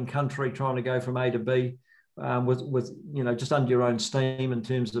big open country trying to go from A to B with you know, just under your own steam in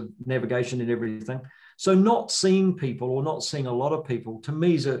terms of navigation and everything. So not seeing people, or not seeing a lot of people, to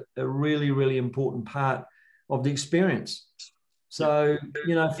me is a really, really important part of the experience. So,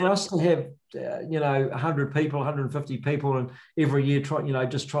 you know, for us to have, you know, 100 people, 150 people, and every year trying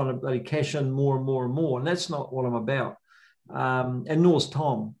to cash in more and more and more. And that's not what I'm about. And nor's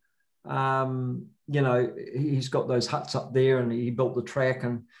Tom. You know, he's got those huts up there, and he built the track,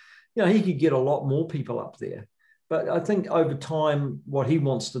 and, you know, he could get a lot more people up there. But I think over time, what he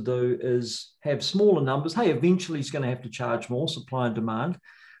wants to do is have smaller numbers. Hey, eventually he's going to have to charge more, supply and demand,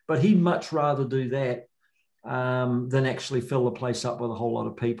 but he'd much rather do that than actually fill the place up with a whole lot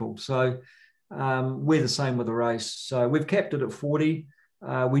of people. So we're the same with the race. So we've capped it at 40.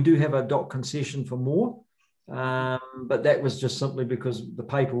 We do have a dock concession for more, but that was just simply because the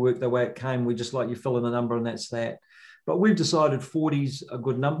paperwork, the way it came, we just like, you fill in a number and that's that. But we've decided 40 is a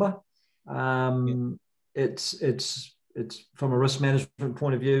good number. It's from a risk management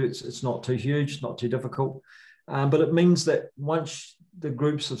point of view, it's not too huge, not too difficult. But it means that once the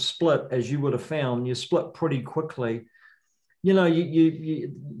groups have split, as you would have found, you split pretty quickly.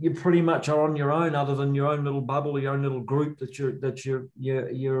 you pretty much are on your own, other than your own little bubble, your own little group that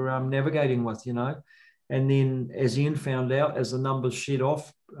you're navigating with, And then, as Ian found out, as the numbers shed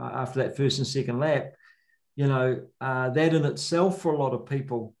off after that first and second lap, that in itself for a lot of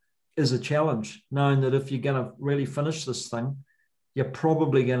people is a challenge, knowing that if you're going to really finish this thing, you're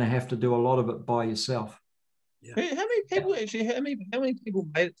probably going to have to do a lot of it by yourself. Yeah. How many people actually? How many people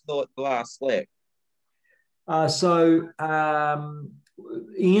made it to the last lap? So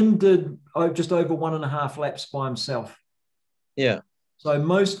Ian did just over 1.5 laps by himself. Yeah. So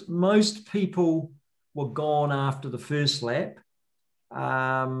most people were gone after the first lap,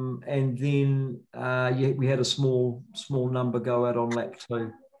 and then we had a small number go out on lap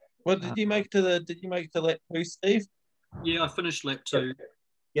 2. Well, did you make to lap 2, Steve? Yeah, I finished lap 2.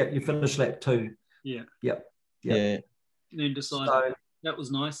 Yep, you finished lap 2. Yeah. Yep. Yeah. And then decided that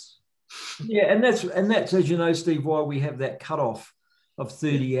was nice. Yeah, and that's as you know, Steve, why we have that cutoff of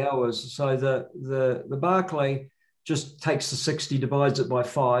 30 hours. So the Barclay just takes the 60, divides it by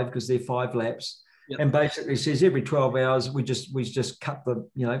 5 because they're 5 laps, and basically says every 12 hours we just cut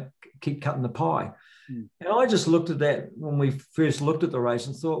keep cutting the pie. And I just looked at that when we first looked at the race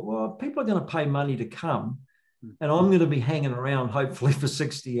and thought, well, people are going to pay money to come, and I'm going to be hanging around hopefully for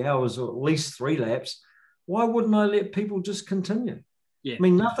 60 hours or at least 3 laps. Why wouldn't I let people just continue? Yeah. I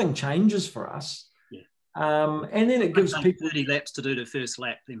mean, nothing changes for us. Yeah. And then it gives people 30 laps to do the first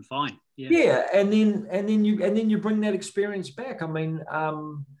lap, then fine. Yeah. Yeah, and then you bring that experience back. I mean,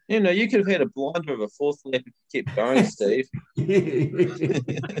 you could have had a blinder of a 4th lap if you kept going, Steve.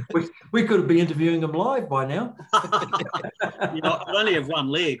 we could be interviewing him live by now. I only have one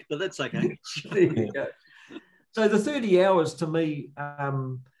leg, but that's okay. So the 30 hours to me, I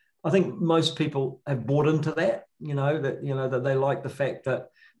think most people have bought into that. That they like the fact that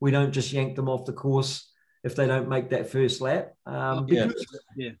we don't just yank them off the course if they don't make that first lap,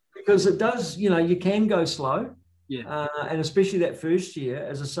 because it does. You can go slow. Yeah. And especially that first year,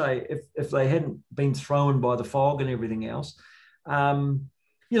 as I say, if they hadn't been thrown by the fog and everything else, that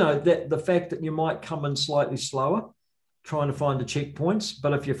the fact that you might come in slightly slower, trying to find the checkpoints,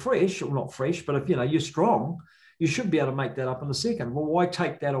 but if you're fresh, or not fresh, but if you're strong, you should be able to make that up in the second. Well, why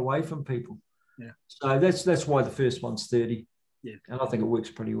take that away from people? Yeah. So that's why the first one's 30. Yeah. And I think it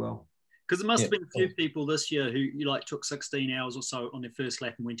works pretty well. Because there must have been a few people this year who took 16 hours or so on their first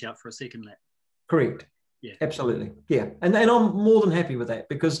lap and went out for a second lap. Correct. Yeah. Absolutely. Yeah. And I'm more than happy with that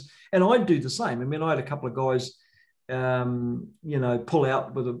and I'd do the same. I mean, I had a couple of guys, pull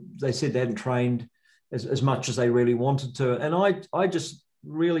out they said they hadn't trained as much as they really wanted to. And I just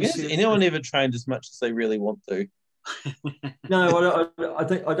really said... Anyone ever trained as much as they really want to? No, I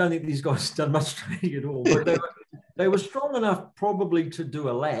don't think these guys have done much training at all. But they were strong enough probably to do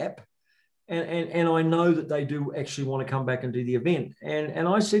a lap, and I know that they do actually want to come back and do the event. And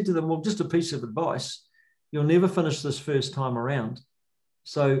I said to them, well, just a piece of advice: you'll never finish this first time around.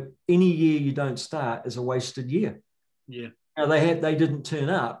 So any year you don't start is a wasted year. Yeah. Now they didn't turn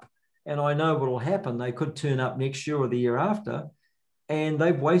up, and I know what will happen. They could turn up next year or the year after, and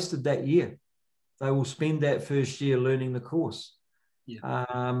they've wasted that year. They will spend that first year learning the course. Yeah.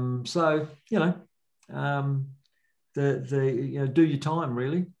 So do your time,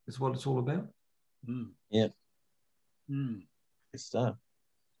 really, is what it's all about. Yeah. Good stuff.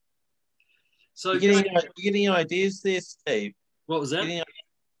 So, you get any ideas there, Steve? What was that? You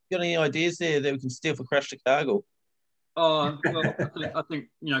got any ideas there that we can steal for Crush the Cargill? Oh, well, I think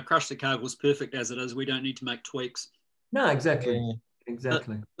Crush the Cargill is perfect as it is. We don't need to make tweaks. No, exactly. Yeah.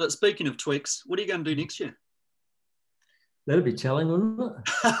 Exactly. But speaking of tweaks, what are you going to do next year? That'd be telling, wouldn't it?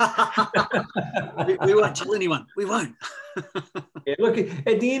 we won't tell anyone. We won't. Yeah, look,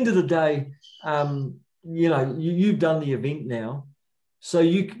 at the end of the day, you've done the event now, so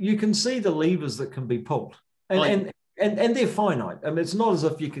you can see the levers that can be pulled, and they're finite. I mean, it's not as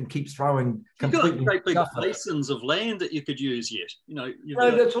if you can keep throwing completely. You've got great big basins of land that you could use yet.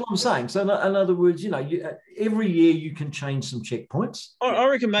 That's what I'm saying. So in other words, every year you can change some checkpoints. I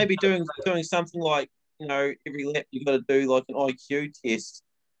reckon maybe doing something like, every lap you've got to do like an IQ test,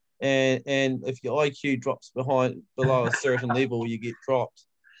 and if your IQ drops below a certain level, you get dropped.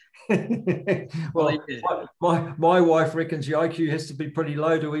 Well, my wife reckons your IQ has to be pretty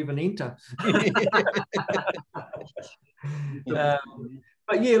low to even enter.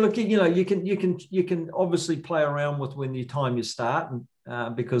 But yeah, look, you can obviously play around with when you time you start,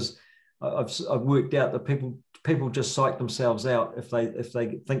 and because I've worked out that people just psych themselves out if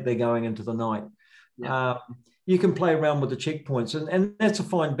they think they're going into the night. Yeah. You can play around with the checkpoints, and that's a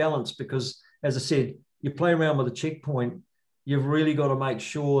fine balance, because, as I said, you play around with a checkpoint, you've really got to make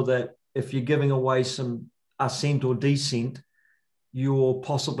sure that if you're giving away some ascent or descent, you're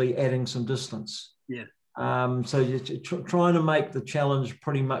possibly adding some distance. Yeah. So you're trying to make the challenge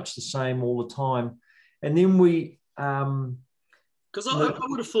pretty much the same all the time. And then we... Because I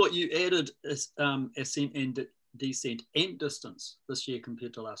would have thought you added ascent and descent and distance this year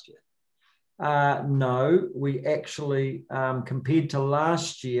compared to last year. No, we actually, compared to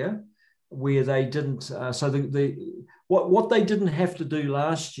last year, where they didn't, what they didn't have to do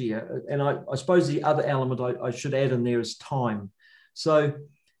last year, and I suppose the other element I should add in there is time. So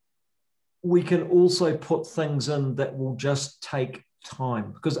we can also put things in that will just take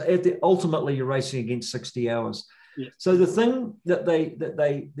time, because ultimately you're racing against 60 hours. Yeah. So the thing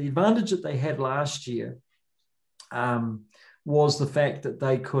the advantage that they had last year was the fact that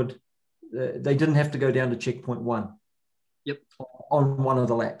they didn't have to go down to checkpoint 1. Yep. On one of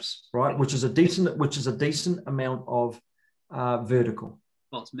the laps, right? Which is a decent amount of vertical.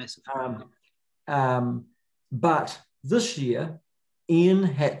 Well, it's massive. But this year, Ian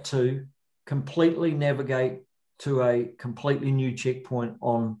had to completely navigate to a completely new checkpoint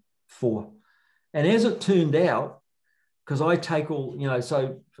on 4. And as it turned out, because I take all,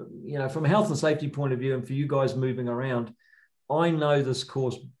 from a health and safety point of view, and for you guys moving around, I know this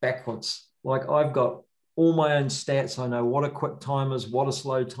course backwards. Like, I've got all my own stats. I know what a quick time is, what a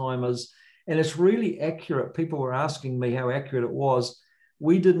slow time is, and it's really accurate. People were asking me how accurate it was.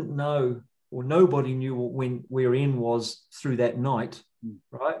 We didn't know, or nobody knew where Ian was through that night,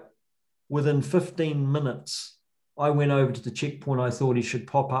 right? Within 15 minutes, I went over to the checkpoint I thought he should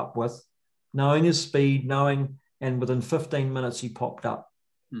pop up with, knowing his speed, and within 15 minutes he popped up.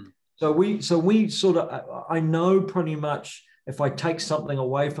 So we sort of, I know pretty much if I take something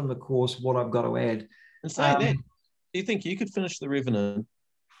away from the course, what I've got to add. And saying that, do you think you could finish the Revenant?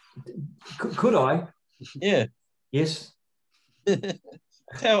 Could I? Yeah. Yes.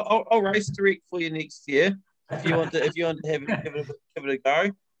 I'll race direct for you next year if you want to give it a go.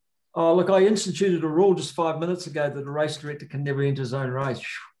 Oh, look, I instituted a rule just 5 minutes ago that a race director can never enter his own race.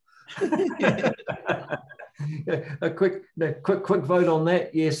 A quick vote on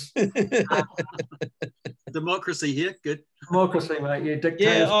that. Yes. Democracy here. Good. Democracy, mate. Yeah,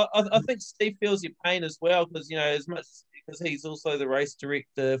 dictators. Yeah, I think Steve feels your pain as well, because as much because he's also the race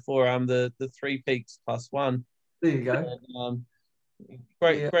director for the Three Peaks +1. There you go. And,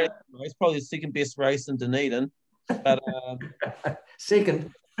 great. It's probably the second best race in Dunedin, but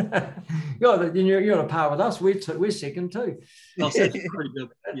second. You're on a par with us. We're second too. Oh, so that's pretty good.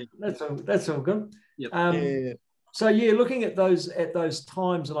 Yeah. That's all good. Yep. So looking at those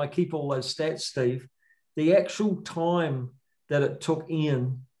times, and I keep all those stats, Steve. The actual time that it took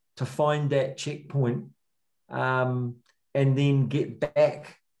Ian to find that checkpoint, and then get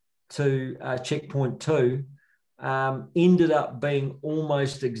back to checkpoint 2, ended up being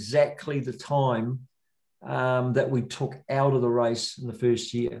almost exactly the time that we took out of the race in the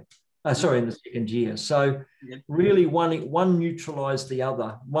first year. In the second year. So really one neutralized the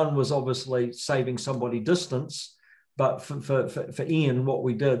other. One was obviously saving somebody distance, but for Ian, what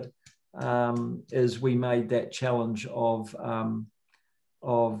we did is we made that challenge of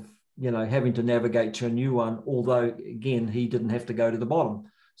having to navigate to a new one, although again, he didn't have to go to the bottom.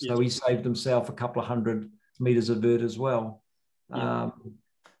 So he saved himself a couple of 100 meters of vert as well.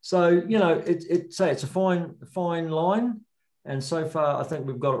 So it's a fine line, and so far I think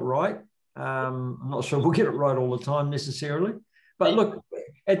we've got it right. I'm not sure we'll get it right all the time necessarily, but look,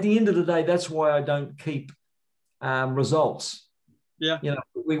 at the end of the day, that's why I don't keep results. Yeah,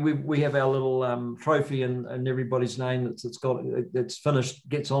 we have our little trophy and everybody's name that's finished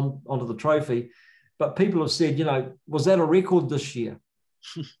gets onto the trophy, but people have said, was that a record this year?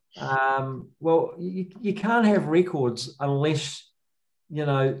 Well, you can't have records unless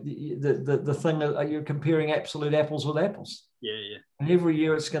the thing that you're comparing absolute apples with apples. Yeah. And every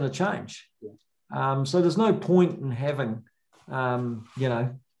year it's going to change. Yeah. So there's no point in having, are you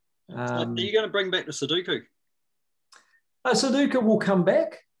going to bring back the Sudoku? Sudoku will come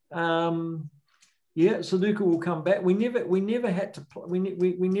back. Sudoku will come back. We never had to.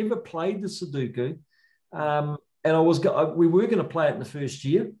 We never played the Sudoku, and we were going to play it in the first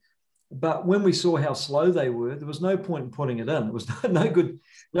year. But when we saw how slow they were, there was no point in putting it in. It was no good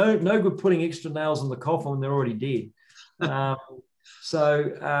putting extra nails in the coffin when they're already dead.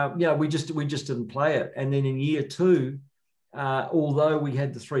 We just didn't play it. And then in year 2, although we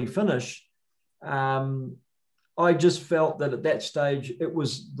had the 3 finish, I just felt that at that stage it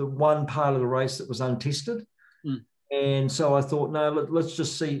was the one part of the race that was untested. And so I thought, no,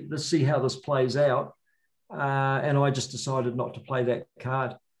 let's see how this plays out. And I just decided not to play that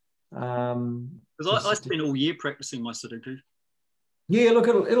card. Because I spent all year practicing my Sudoku. Yeah, look,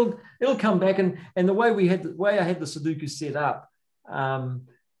 it'll come back, and the way I had the Sudoku set up,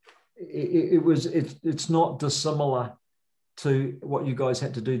 it's not dissimilar to what you guys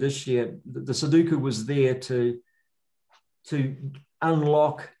had to do this year. The Sudoku was there to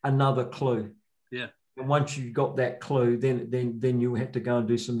unlock another clue. Yeah. And once you got that clue, then you had to go and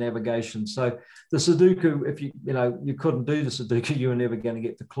do some navigation. So the Sudoku, if you couldn't do the Sudoku, you were never going to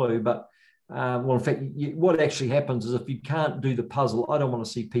get the clue. But well, in fact, what actually happens is if you can't do the puzzle, I don't want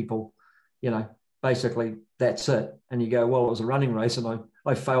to see people, basically that's it. And you go, well, it was a running race and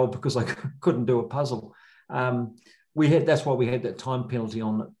I failed because I couldn't do a puzzle. That's why we had that time penalty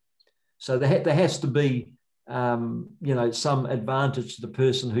on it. So there has to be, some advantage to the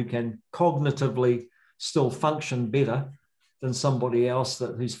person who can cognitively still function better than somebody else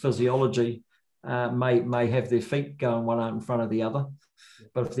whose physiology may have their feet going one out in front of the other.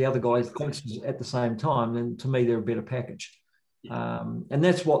 But if the other guy functions at the same time, then to me, they're a better package. And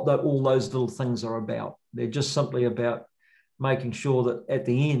that's what all those little things are about. They're just simply about making sure that at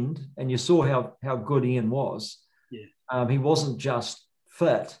the end, and you saw how good Ian was, he wasn't just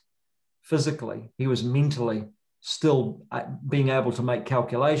fit physically, he was mentally still being able to make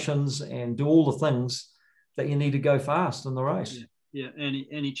calculations and do all the things that you need to go fast in the race. Yeah, and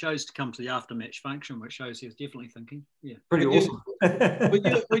he chose to come to the after-match function, which shows he was definitely thinking. Yeah, pretty awesome. How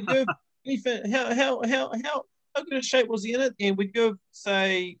good a shape was he in it? And would you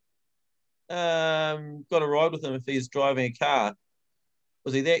say got a ride with him if he's driving a car?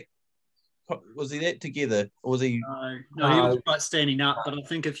 Was he that together, or was he? No, he was quite standing up. But I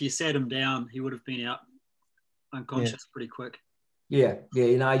think if you sat him down, he would have been out unconscious pretty quick. Yeah,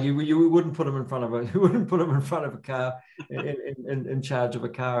 you wouldn't put him in front of a car in charge of a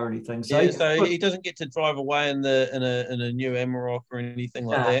car or anything. So he doesn't get to drive away in a new Amarok or anything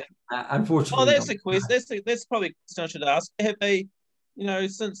like that. Unfortunately. Oh, that's a question. That's probably a question I should ask. Have they,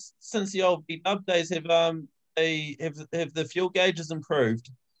 since the old B-Dub days, have the fuel gauges improved?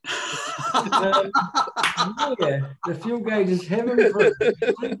 The fuel gauges have improved.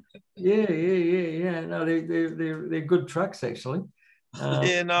 Yeah. No, they're good trucks actually.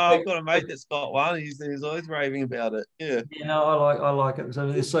 I've got a mate that's got one. He's always raving about it. Yeah. I like it. So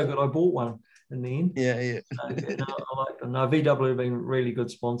they're so good. I bought one in the end. Yeah. I like them. No, VW have been really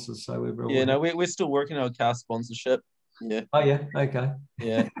good sponsors. So we're still working on car sponsorship. Yeah. Oh yeah. Okay.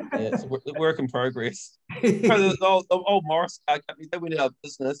 Yeah. It's a work in progress. The old Morris car company, they went out of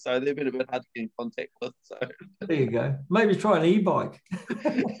business, so they've been a bit hard to get in contact with. So there you go. Maybe try an e-bike.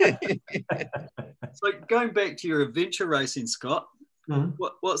 So going back to your adventure racing, Scott, mm-hmm.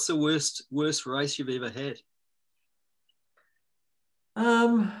 What's the worst race you've ever had?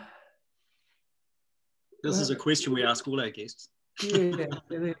 This is a question we ask all our guests. Yeah,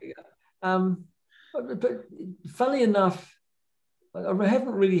 there you go. But funny enough, I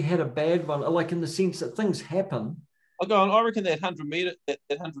haven't really had a bad one, like in the sense that things happen. I'll go on. I reckon that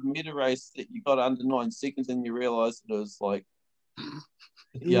 100-meter race that you got under 9 seconds and you realised it was like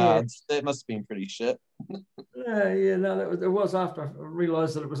yards. That must have been pretty shit. No, it was after I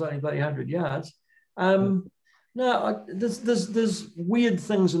realised that it was only about 100 yards. There's weird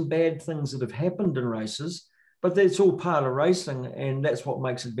things and bad things that have happened in races, but that's all part of racing, and that's what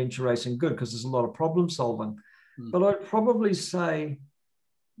makes adventure racing good, because there's a lot of problem solving. But I'd probably say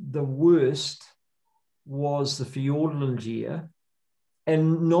the worst was the Fiordland year,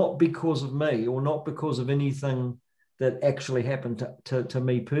 and not because of me or not because of anything that actually happened to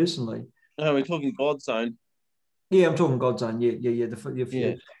me personally. No, we're talking Godzone. Yeah, I'm talking Godzone.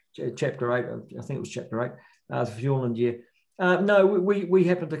 Yeah. Chapter 8, I think it was Chapter 8, the Fiordland year. No, we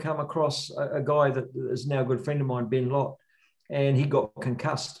happened to come across a guy that is now a good friend of mine, Ben Lott, and he got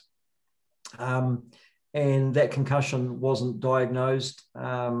concussed. And that concussion wasn't diagnosed,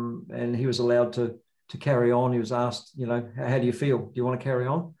 and he was allowed to carry on. He was asked, how do you feel? Do you want to carry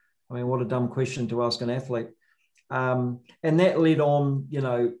on? I mean, what a dumb question to ask an athlete. And that led on,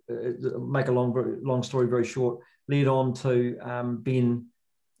 make a long story very short, led on to Ben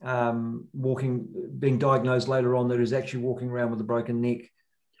being diagnosed later on that he was actually walking around with a broken neck,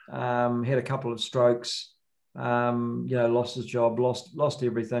 had a couple of strokes, lost his job, lost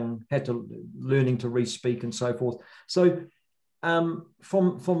everything, learning to re-speak and so forth. So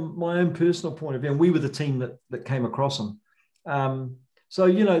from my own personal point of view, and we were the team that came across him. So,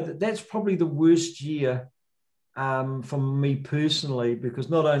 that's probably the worst year for me personally, because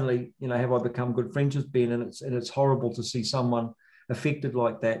not only, have I become good friends with Ben, and it's horrible to see someone affected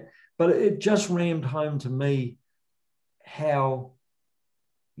like that, but it just rammed home to me how,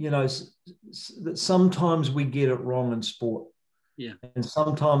 that sometimes we get it wrong in sport. Yeah. And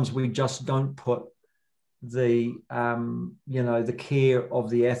sometimes we just don't put the care of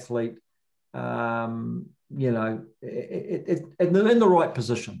the athlete you know, in the right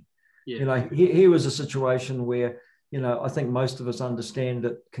position. Yeah. You know, here was a situation where, you know, I think most of us understand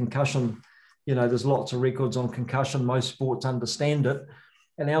that concussion, you know, there's lots of records on concussion. Most sports understand it,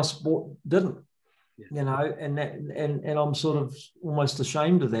 and our sport didn't. Yeah. You know, and I'm sort of almost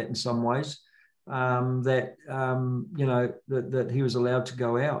ashamed of that in some ways. That you know, that he was allowed to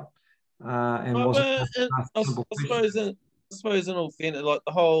go out and wasn't. I suppose in all fairness, like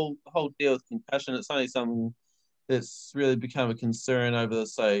the whole deal with concussion, it's only something that's really become a concern over the,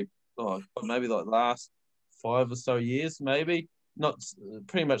 say, maybe like last 5 or so years, maybe. Not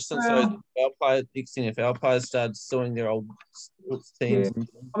pretty much since those ex-NFL players started suing their old sports teams. Yeah.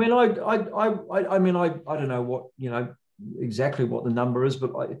 I mean, I don't know what, you know, exactly what the number is,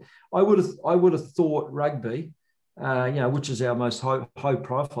 but I would have thought rugby, you know, which is our most high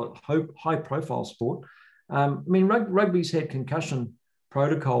profile sport. I mean, rugby's had concussion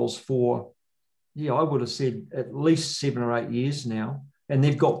protocols for, I would have said at least 7 or 8 years now, and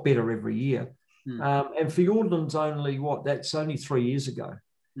they've got better every year. And Fiordland's that's only 3 years ago.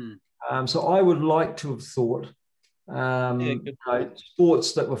 So I would like to have thought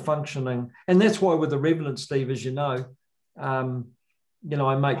sports that were functioning, and that's why with the Revenant, Steve, as you know, I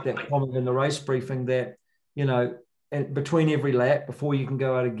make that comment in the race briefing that, you know, and between every lap, before you can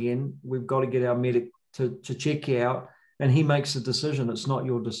go out again, we've got to get our medic to check you out, and he makes a decision. It's not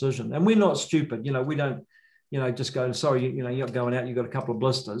your decision, and we're not stupid. You know, we don't, you know, just go, sorry, you know, you're not going out, you've got a couple of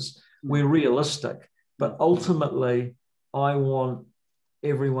blisters. We're realistic, but ultimately I want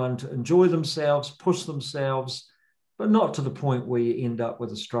everyone to enjoy themselves, push themselves, but not to the point where you end up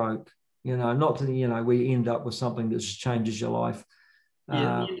with a stroke, you know, not to the, you know, where you end up with something that just changes your life.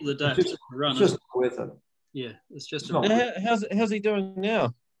 Yeah, at the end of the day, it's just worth it. Yeah, it's just how's he doing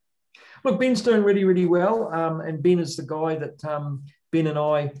now? Look, Ben's doing really, really well. And Ben is the guy that Ben and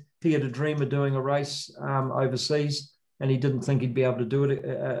I, he had a dream of doing a race overseas, and he didn't think he'd be able to do it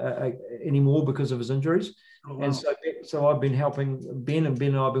anymore because of his injuries. Oh, wow. And so I've been helping Ben, and Ben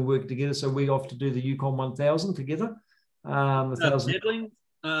and I have been working together. So we off to do the Yukon 1000 together. 1,000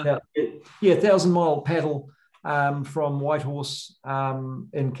 1,000-mile paddle from Whitehorse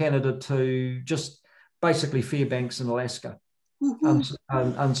in Canada to just basically Fairbanks in Alaska,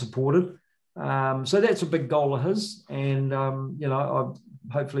 unsupported. So that's a big goal of his, and you know,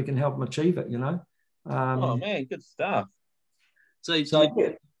 I hopefully can help him achieve it. You know. Oh man, good stuff. So will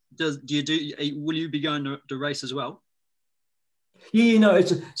you be going to race as well? Yeah, you know,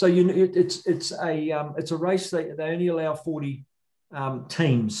 it's a race. They only allow 40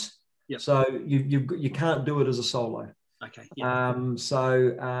 teams. Yep. So you can't do it as a solo. Okay. Yeah.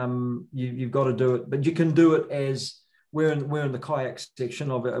 You've got to do it, but you can do it as we're in the kayak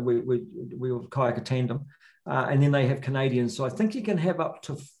section of it. We kayak a tandem. And then they have Canadians. So I think you can have up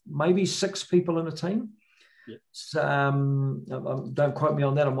to maybe 6 people in a team. Yep. So, don't quote me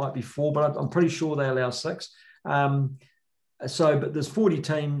on that. It might be 4, but I'm pretty sure they allow 6. But there's 40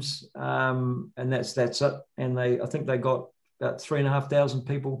 teams, and that's it. And I think they got about 3,500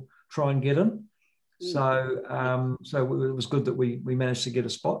 people try and get in. So it was good that we managed to get a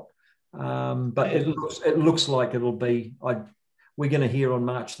spot. But it looks like it'll be. We're going to hear on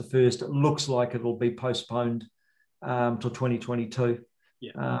March the 1st. It looks like it'll be postponed till 2022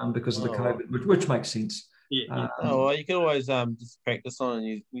 because of the COVID, which makes sense. Yeah. You can always just practice on,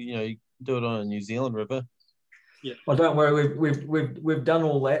 you do it on a New Zealand river. Yeah. Well, don't worry. We've done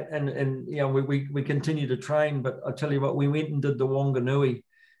all that, and you know, we continue to train. But I tell you what, we went and did the Wanganui,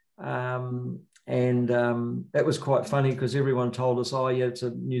 and that was quite funny because everyone told us, "Oh, yeah, it's a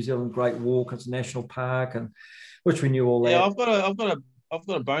New Zealand Great Walk. It's a national park," and which we knew all that. Yeah, I've got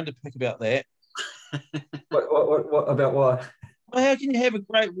a bone to pick about that. What about what? Well, how can you have a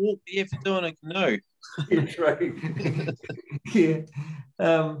great walk there for doing a canoe? Yeah, right. Yeah.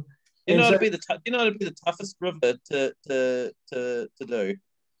 You know, it'd be the toughest river to do.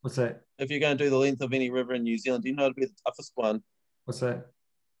 What's that? If you're going to do the length of any river in New Zealand, do you know it'd be the toughest one? What's that?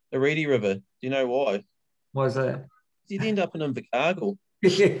 The Reedy River. Do you know why? Why is that? You'd end up in Invercargill.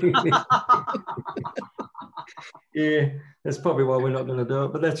 Yeah, that's probably why we're not going to do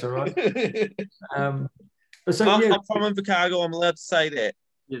it, but that's all right. I'm from Invercargill. I'm allowed to say that.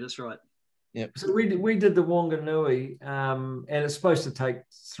 Yeah, that's right. Yep. So we did the Wanganui, and it's supposed to take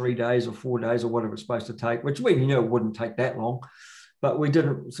 3 days or 4 days or whatever it's supposed to take, which we knew it wouldn't take that long, but we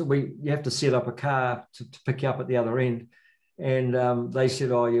didn't. So you have to set up a car to pick you up at the other end, and they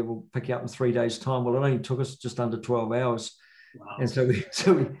said, "Oh yeah, we'll pick you up in 3 days' time." Well, it only took us just under 12 hours. Wow. And so we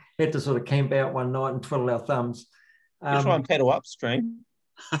had to sort of camp out one night and twiddle our thumbs. Try and paddle upstream.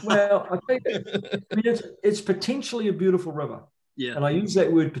 Well, I think it's potentially a beautiful river. Yeah. And I use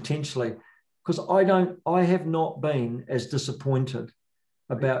that word potentially. because I have not been as disappointed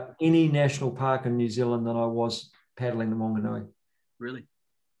about any national park in New Zealand than I was paddling the Wanganui. Really?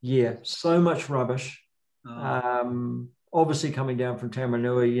 Yeah, so much rubbish. Obviously coming down from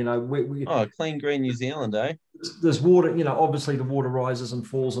Tamarunui, you know, clean green New Zealand, eh? There's water, you know, obviously the water rises and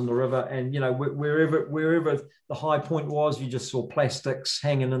falls in the river, and you know, wherever the high point was, you just saw plastics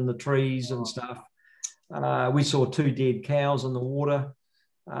hanging in the trees and stuff. We saw 2 dead cows in the water.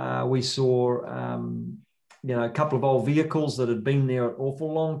 We saw you know, a couple of old vehicles that had been there an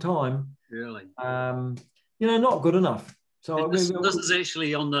awful long time. Really? You know, not good enough. So this is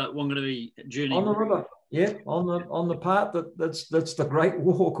actually on the Wanganui journey. On the river, yeah, on the part that's the Great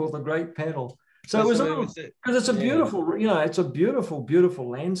Walk or the Great Paddle. So because it's a beautiful, you know, it's a beautiful, beautiful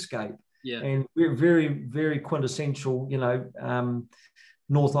landscape. Yeah. And we're very, very quintessential, you know,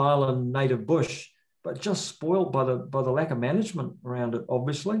 North Island native bush, but just spoiled by the lack of management around it,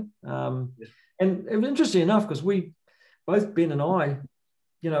 obviously. And it was interesting enough because we, both Ben and I,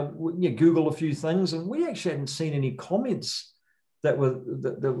 you know, Google a few things, and we actually hadn't seen any comments that were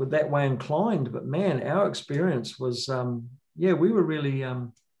that way inclined. But man, our experience was, we were really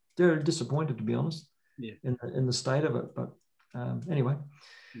very disappointed, to be honest, in the state of it. But anyway,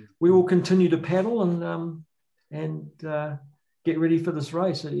 we will continue to paddle and get ready for this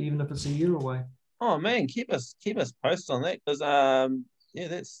race, even if it's a year away. Oh man, keep us posted on that, because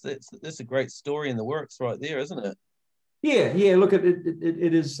that's a great story in the works right there, isn't it? Yeah. Look, it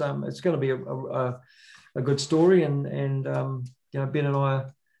is. It's going to be a good story, and you know, Ben and I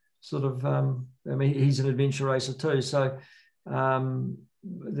are sort of. I mean, he's an adventure racer too, so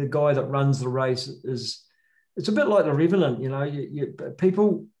the guy that runs the race is. It's a bit like the Revenant, you know.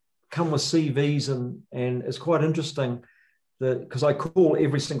 People come with CVs, and it's quite interesting. Because I call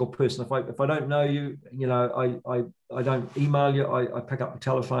every single person. If I don't know you, you know, I don't email you. I pick up the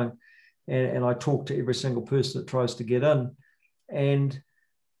telephone, and I talk to every single person that tries to get in. And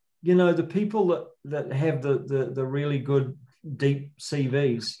you know, the people that have the really good deep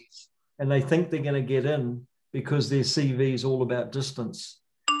CVs, and they think they're going to get in because their CV is all about distance.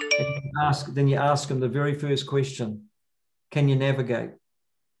 And then you ask them the very first question: can you navigate?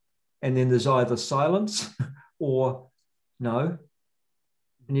 And then there's either silence or no.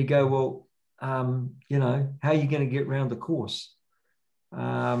 And you go, well, you know, how are you going to get around the course?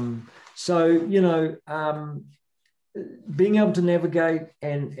 So, you know, being able to navigate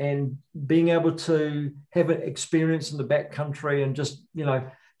and being able to have an experience in the backcountry, and just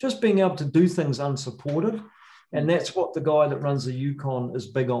being able to do things unsupported. And that's what the guy that runs the Yukon is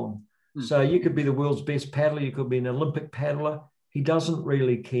big on. So you could be the world's best paddler. You could be an Olympic paddler. He doesn't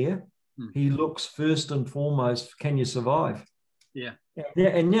really care. He looks first and foremost, can you survive? Yeah.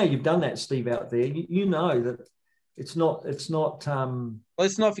 And now you've done that, Steve, out there. You know that it's not. Let's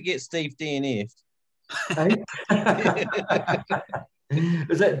not forget Steve DNF. Hey?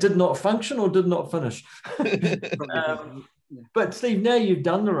 Is that did not function or did not finish? But Steve, now you've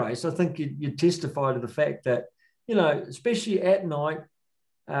done the race, I think you testify to the fact that, you know, especially at night,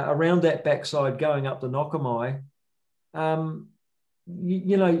 around that backside going up the Nokamai,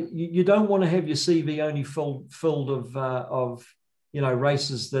 you know, you don't want to have your CV only filled of you know,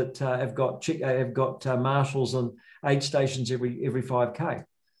 races that have got marshals and aid stations every 5K.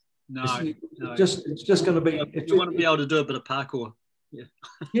 No, it's just going to be. You want to be able to do a bit of parkour.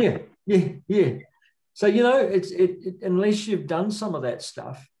 Yeah. Yeah. So, you know, unless you've done some of that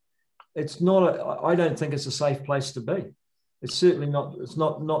stuff, it's not. I don't think it's a safe place to be. It's certainly not. It's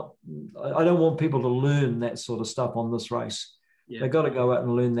not. I don't want people to learn that sort of stuff on this race. They've got to go out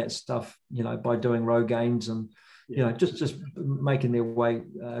and learn that stuff, you know, by doing row gains and, you know, just making their way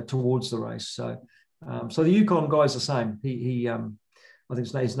towards the race. So the Yukon guy's the same. He I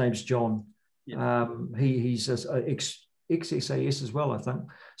think his name's John. He's ex-SAS as well, I think.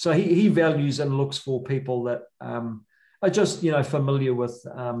 So he values and looks for people that are just, you know, familiar with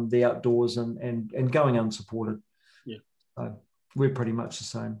the outdoors and going unsupported. Yeah. So we're pretty much the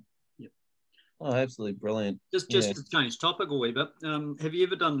same. Oh, absolutely brilliant. Just to change topic a wee bit, have you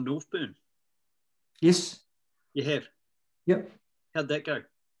ever done Northburn? Yes. You have? Yep. How'd that go?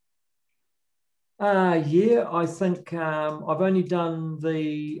 Yeah, I think I've only done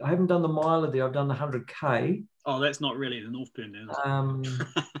I haven't done the miler there. I've done the 100K. Oh, that's not really the Northburn, is it? No,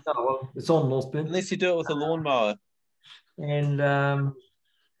 well, it's on Northburn. Unless you do it with a lawnmower. And can't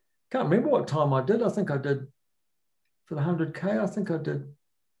remember what time I did. I think I did, for the 100K, I think I did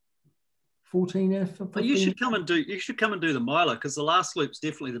 14 F. But you should come and do the miler, because the last loop's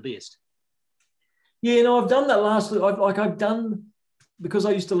definitely the best. Yeah, no, I've done that last loop. I've done, because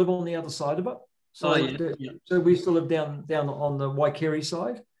I used to live on the other side of it. So, so we used to live down on the Waikeri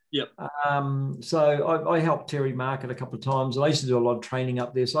side. Yep. So I helped Terry market a couple of times. I used to do a lot of training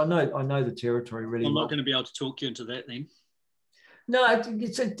up there, so I know the territory really well. I'm not going to be able to talk you into that then. No,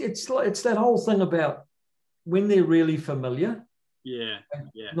 it's that whole thing about when they're really familiar. Yeah.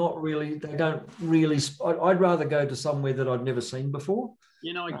 Not really. They don't really. I'd rather go to somewhere that I'd never seen before.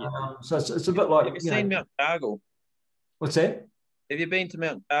 I get that. So it's a bit like. Have you seen Mount Cargill? What's that? Have you been to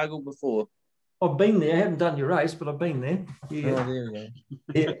Mount Cargill before? I've been there. I haven't done your race, but I've been there. Yeah. Oh, there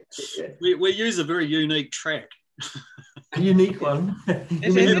we go. We use a very unique track. A unique one.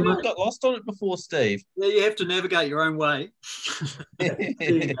 Have anyone got lost on it before, Steve? Yeah, you have to navigate your own way. There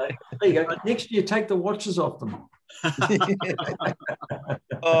you go. Next year, take the watches off them.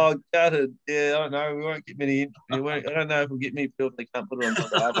 Oh, gutted. Yeah, I don't know. We won't get many. I don't know if we'll get many people if they can't put it on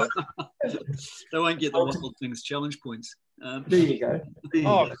the They won't get the Wild Things challenge points. There you go.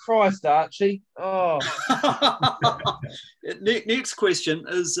 Christ, Archie. Oh. Next question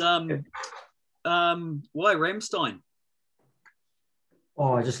is why Rammstein?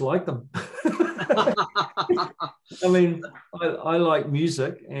 Oh, I just like them. I mean, I like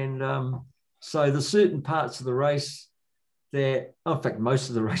music, and so there's certain parts of the race that, in fact, most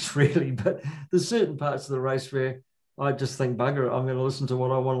of the race really, but there's certain parts of the race where I just think, bugger it, I'm going to listen to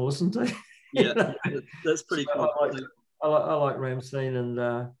what I want to listen to. Yeah, that's pretty cool. I like Rammstein, and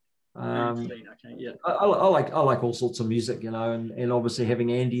okay, yeah. I like all sorts of music, and obviously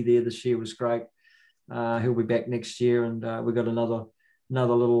having Andy there this year was great. He'll be back next year, and we've got another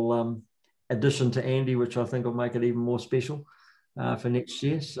little addition to Andy, which I think will make it even more special for next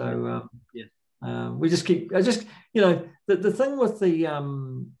year. So we just keep. The thing with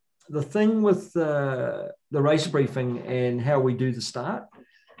the race briefing and how we do the start.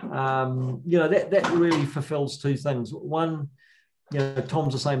 That really fulfills two things. One,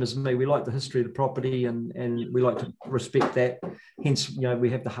 Tom's the same as me. We like the history of the property, and we like to respect that. Hence, we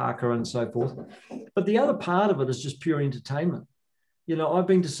have the haka and so forth. But the other part of it is just pure entertainment. I've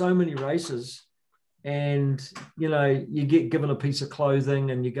been to so many races, and you get given a piece of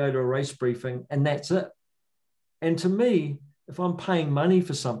clothing and you go to a race briefing, and that's it. And to me, if I'm paying money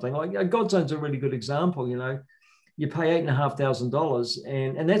for something, like Godzone's a really good example. You pay $8,500,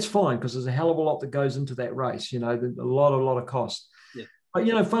 and that's fine because there's a hell of a lot that goes into that race. A lot of cost. Yeah.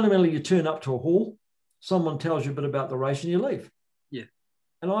 But fundamentally, you turn up to a hall, someone tells you a bit about the race, and you leave. Yeah.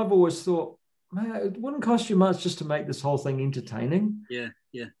 And I've always thought, man, it wouldn't cost you much just to make this whole thing entertaining. Yeah.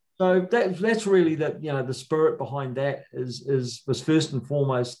 So that's really the spirit behind that was first and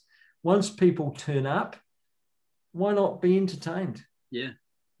foremost. Once people turn up, why not be entertained? Yeah.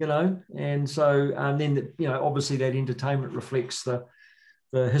 And so then obviously that entertainment reflects the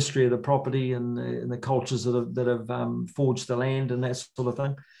history of the property and the cultures that have forged the land and that sort of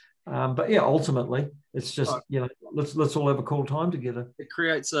thing. But yeah, ultimately it's just let's all have a cool time together. It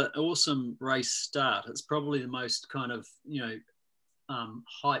creates an awesome race start. It's probably the most kind of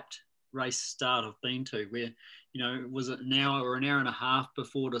hyped race start I've been to, where was it an hour or an hour and a half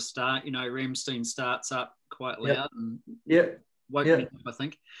before the start? Rammstein starts up quite loud and woke me up, I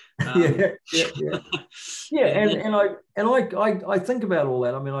think. And I think about all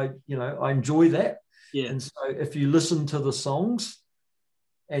that. I mean, I enjoy that. Yeah. And so if you listen to the songs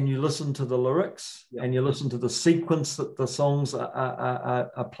and you listen to the lyrics and you listen to the sequence that the songs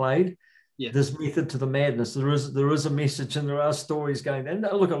are played, there's method to the madness. There is a message, and there are stories going. And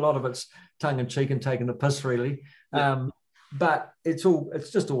look, a lot of it's tongue in cheek and taking the piss, really. Yeah. But it's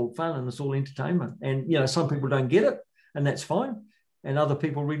just all fun and it's all entertainment. And some people don't get it, and that's fine. And other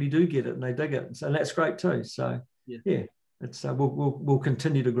people really do get it and they dig it, and that's great too. So it's we'll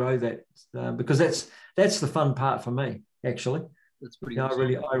continue to grow that because that's the fun part for me, actually. That's pretty. I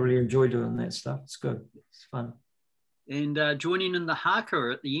really enjoy doing that stuff. It's good. It's fun. And joining in the haka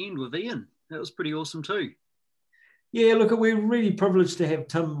at the end with Ian, that was pretty awesome too. Yeah, look, we're really privileged to have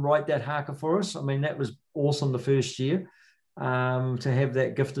Tim write that haka for us. I mean, that was awesome the first year to have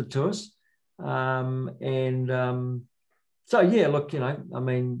that gifted to us. So yeah, look, I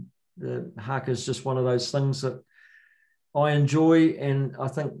mean, the haka is just one of those things that I enjoy, and I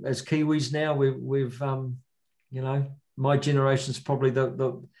think as Kiwis now, we've my generation's probably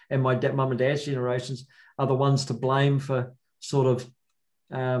and my mum and dad's generations are the ones to blame for sort of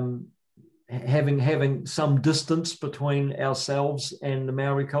having some distance between ourselves and the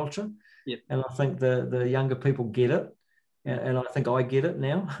Maori culture. Yep. And I think the younger people get it, and I think I get it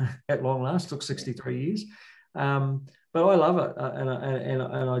now at long last. Took 63 years. But I love it,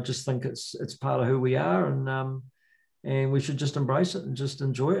 and I just think it's part of who we are, and we should just embrace it and just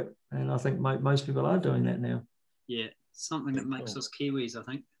enjoy it. And I think most people are doing that now. Yeah, something that makes us Kiwis. I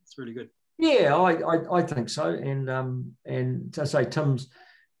think it's really good. Yeah, I think so. And as I say, Tim's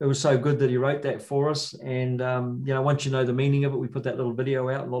it was so good that he wrote that for us. And, once you know the meaning of it, we put that little video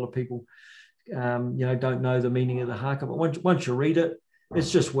out. A lot of people, don't know the meaning of the haka, but once you read it, it's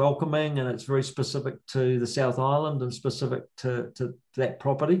just welcoming, and it's very specific to the South Island and specific to that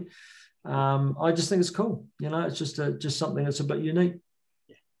property. I just think it's cool. It's just something that's a bit unique.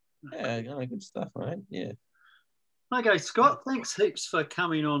 Yeah, good stuff, right? Yeah. Okay, Scott, thanks heaps for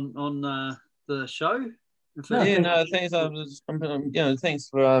coming on the show. Thanks. Thanks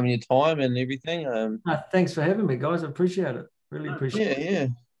for your time and everything. Thanks for having me, guys. I appreciate it. Really appreciate it.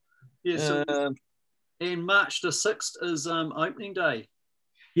 Yeah. So, and March the 6th is opening day.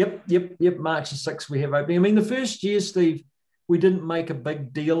 Yep. March the 6th we have opening. I mean, the first year, Steve, we didn't make a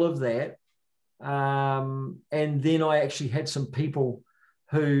big deal of that. And then I actually had some people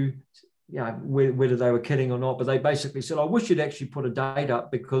who, whether they were kidding or not, but they basically said, I wish you'd actually put a date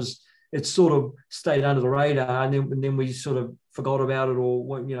up, because it sort of stayed under the radar, and then we sort of forgot about it, or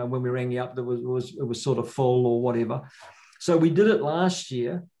when we rang you up, it was sort of full or whatever. So we did it last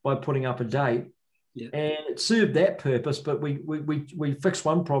year by putting up a date, and it served that purpose. But we fixed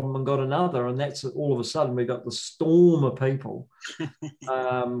one problem and got another, and that's all of a sudden we got the storm of people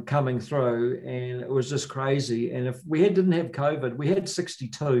coming through, and it was just crazy. And if we didn't have COVID, we had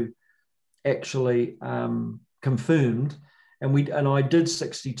 62 actually confirmed. And I did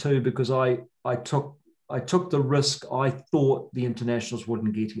 62 because I took the risk. I thought the internationals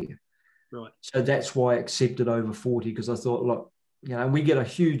wouldn't get here. Right. So that's why I accepted over 40, because I thought, look, we get a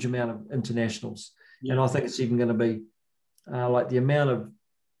huge amount of internationals. Yeah. And I think it's even going to be like the amount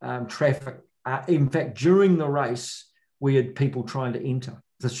of traffic. In fact, during the race, we had people trying to enter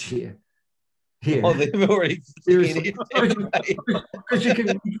this year. Yeah. Oh, they've already because you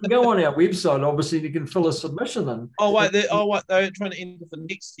can go on our website. Obviously, you can fill a submission in. They're trying to enter for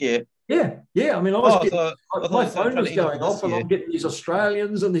next year. Yeah. I mean, my phone was going off, and I'm getting these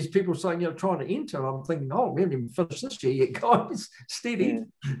Australians and these people saying, trying to enter. I'm thinking, we haven't even finished this year yet, guys. Steady.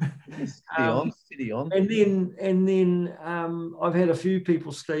 Yeah. Steady on. And then I've had a few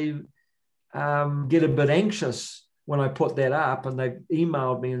people, Steve, get a bit anxious when I put that up, and they've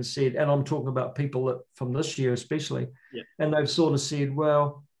emailed me and said, and I'm talking about people that from this year especially, and they've sort of said,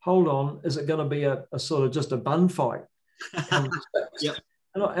 well, hold on, is it going to be a sort of just a bun fight? And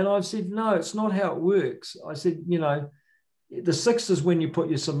I've said, no, it's not how it works. I said, the 6th is when you put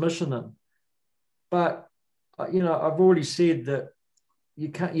your submission in. But, I've already said that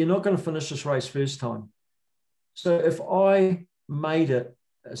you're not going to finish this race first time. So if I made it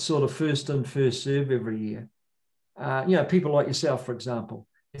a sort of first in, first serve every year, people like yourself, for example,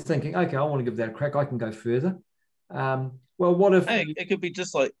 you're thinking, okay, I want to give that a crack. I can go further. Well, what if it could be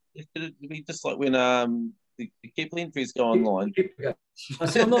just like when the keep entries go online. I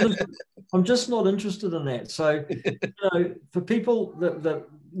said, I'm just not interested in that. So, for people that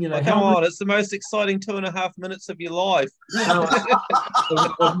come on, it's the most exciting 2.5 minutes of your life.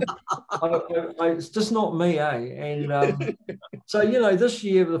 It's just not me, eh? And so, this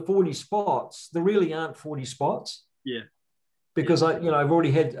year the 40 spots, there really aren't 40 spots. Yeah. Because I've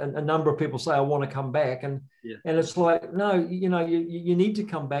already had a number of people say I want to come back, and it's like, no, you need to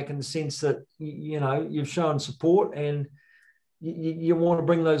come back in the sense that you've shown support, and you want to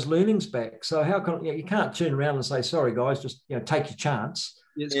bring those learnings back. So how can you can't turn around and say, sorry guys, just take your chance.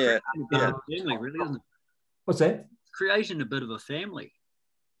 It's creating a bit of a family, really, isn't it? What's that? It's creating a bit of a family.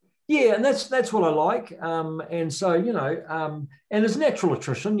 Yeah, and that's what I like. And so and there's natural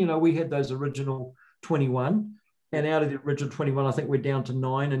attrition. We had those original 21. And out of the original 21, I think we're down to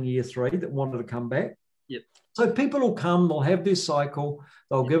 9 in year 3 that wanted to come back. Yep. So people will come, they'll have their cycle,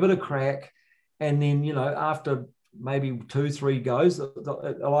 they'll give it a crack. And then, after maybe 2-3 goes,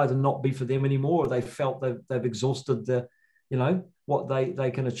 it'll either not be for them anymore, or they felt they've exhausted what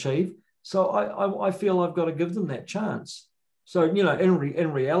they can achieve. So I feel I've got to give them that chance. So,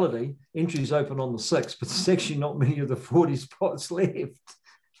 in reality, entries open on the 6th, but there's actually not many of the 40 spots left.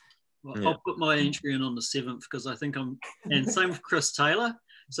 Well, I'll put my entry in on the 7th because I think and same with Chris Taylor.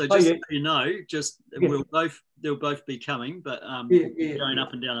 So just so you know, they'll both be coming, but going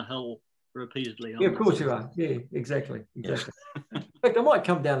up and down a hill repeatedly. Yeah, of course you are. Yeah, exactly. In fact, I might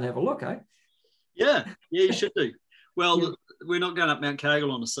come down and have a look, eh? Yeah, you should do. Well, we're not going up Mount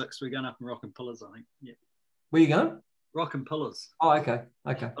Cargill on the 6th. We're going up in Rock and Pillars, I think. Yeah. Where are you going? Rock and Pillars. Oh, okay.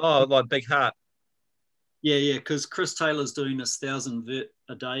 Oh, like Big Heart. Yeah, because Chris Taylor's doing this 1,000 vert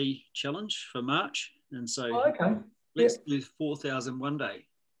a day challenge for March, and so let's do 4,000 one day.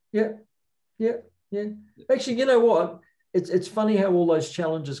 Yeah. Actually, you know what? It's funny how all those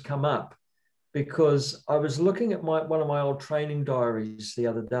challenges come up, because I was looking at one of my old training diaries the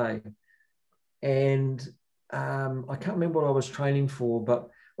other day, and I can't remember what I was training for,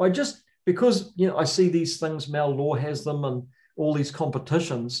 but because I see these things, Mal Law has them and all these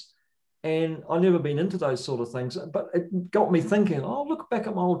competitions, and I've never been into those sort of things, but it got me thinking, oh, look back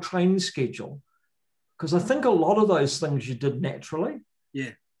at my old training schedule, because I think a lot of those things you did naturally.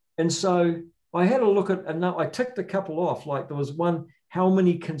 Yeah. And so I had a look at, and I ticked a couple off. Like there was one, how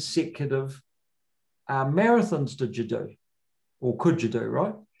many consecutive marathons did you do? Or could you do,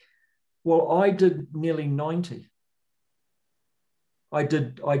 right? Well, I did nearly 90. I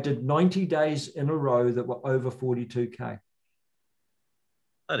did 90 days in a row that were over 42K.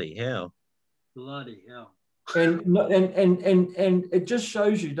 Bloody hell. Bloody hell. And it just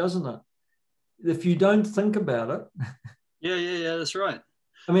shows you, doesn't it? If you don't think about it. Yeah, that's right.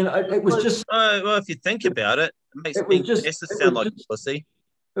 I mean, it was just. Well, if you think about it, it makes me sound like a pussy.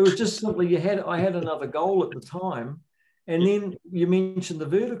 It was just simply I had another goal at the time, and then you mentioned the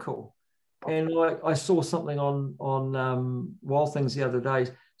vertical, and I saw something on Wild Things the other day,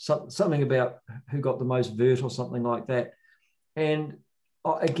 something about who got the most vert or something like that, and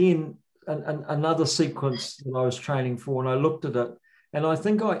again another sequence that I was training for, and I looked at it, and I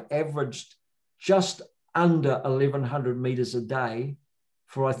think I averaged just under 1,100 meters a day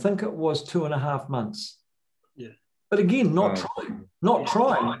for, I think it was 2.5 months. Yeah. But again, not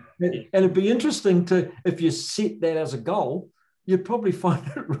trying. And it'd be interesting if you set that as a goal, you'd probably find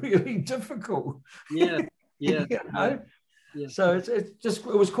it really difficult. Yeah. You know? Yeah. So it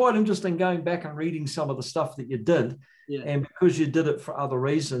was quite interesting going back and reading some of the stuff that you did. Yeah. And because you did it for other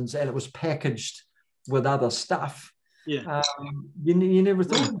reasons and it was packaged with other stuff, yeah, you never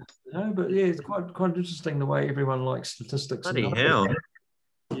thought of it, But yeah, it's quite interesting the way everyone likes statistics. Bloody hell.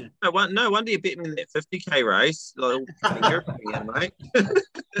 Yeah. No wonder you beat me in that 50K race. Like, mate.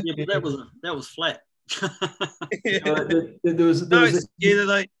 Yeah, but that was flat.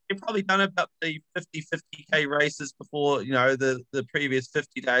 You've probably done about the 50K races before, the previous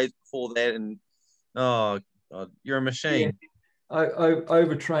 50 days before that, and oh God, you're a machine. Yeah.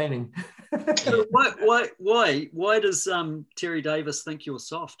 Overtraining. So why does Terry Davis think you're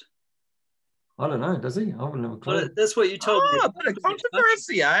soft? I don't know. Does he? I wouldn't have a clue. Well, that's what you told me. A bit of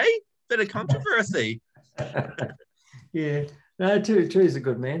controversy, eh? Bit of controversy. Yeah. No, Terry's a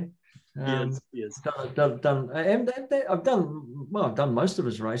good man. Yes. I've done most of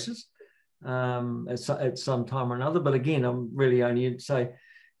his races at some time or another. But again, I'm really only say,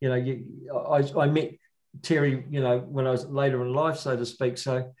 I met Terry, when I was later in life, so to speak.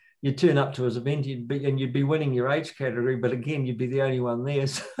 So you turn up to his event, you'd be winning your age category, but again, you'd be the only one there.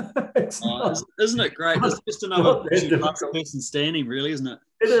 So isn't it great? It's just another person standing, really, isn't it?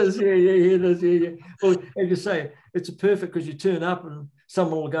 It is, yeah, it is, yeah. Well, as you say, it's perfect because you turn up and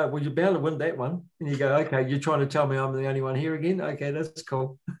someone will go, well, you're bound to win that one. And you go, okay, you're trying to tell me I'm the only one here again? Okay, that's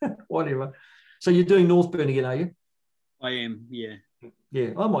cool. Whatever. So you're doing Northburn again, are you? I am, yeah.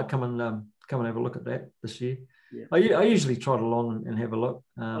 Yeah, I might come and have a look at that this year. Yeah. I usually trot along and have a look.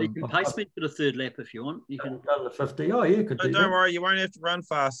 You can pace me to the third lap if you want. You can done the 50. Oh yeah, don't worry, you won't have to run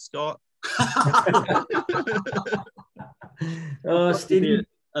fast, Scott. Steady.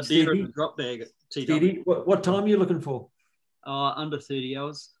 A beer drop bag at TW. Steady. What time are you looking for? Under 30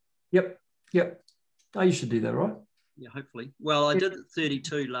 hours. Yep. Oh, you should do that, right? Yeah, hopefully. Well, I did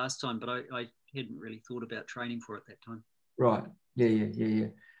 32 last time, but I hadn't really thought about training for it that time. Right. Yeah.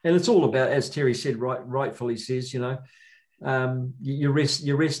 And it's all about, as Terry said, rightfully says, you rest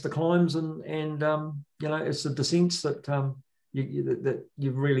the climbs and it's the descents that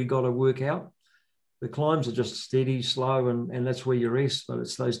you've really got to work out. The climbs are just steady, slow, and that's where you rest. But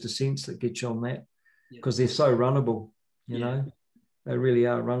it's those descents that get you on that because they're so runnable. You know, they really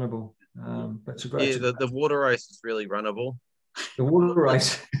are runnable. But it's a great. Yeah, the water race is really runnable. The water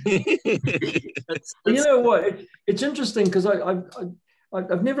race. You know what? It's interesting because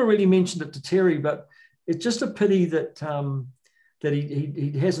I've never really mentioned it to Terry, but it's just a pity that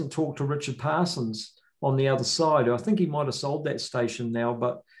he hasn't talked to Richard Parsons on the other side. I think he might have sold that station now,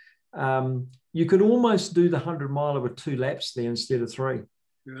 but you could almost do the 100-miler with 2 laps there instead of 3.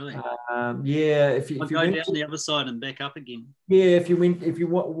 Really? Yeah. If you go down the other side and back up again. Yeah, if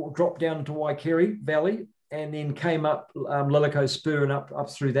you drop down into Waikiri Valley and then came up Lilico Spur and up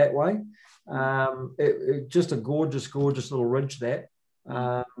through that way, it just a gorgeous little ridge that.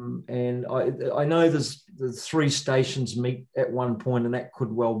 And I know there's 3 stations meet at one point, and that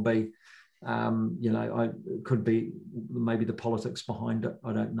could well be, it could be maybe the politics behind it.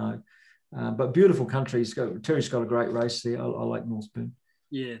 I don't know, but beautiful country. Terry's got a great race there. I like Northburn.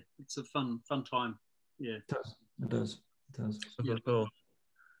 Yeah, it's a fun time. Yeah, it does. Yeah. Cool.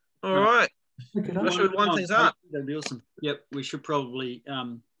 All right. We should wind things up. That'd be awesome. Yep, we should probably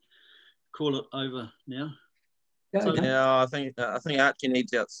call it over now. Yeah, I think Archie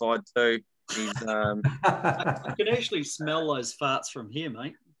needs outside too. He's I can actually smell those farts from here,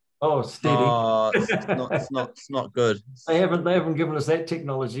 mate. Oh, steady. Oh, it's not good. They haven't given us that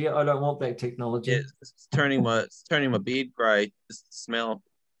technology yet. I don't want that technology. Yeah, it's turning my beard grey. Just the smell.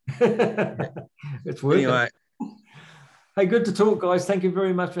 It's working. Anyway. Hey, good to talk, guys. Thank you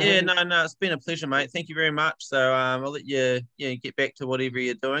very much for having me. No, it's been a pleasure, mate. Thank you very much. So I'll let you get back to whatever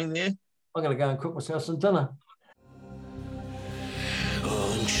you're doing there. I'm going to go and cook myself some dinner.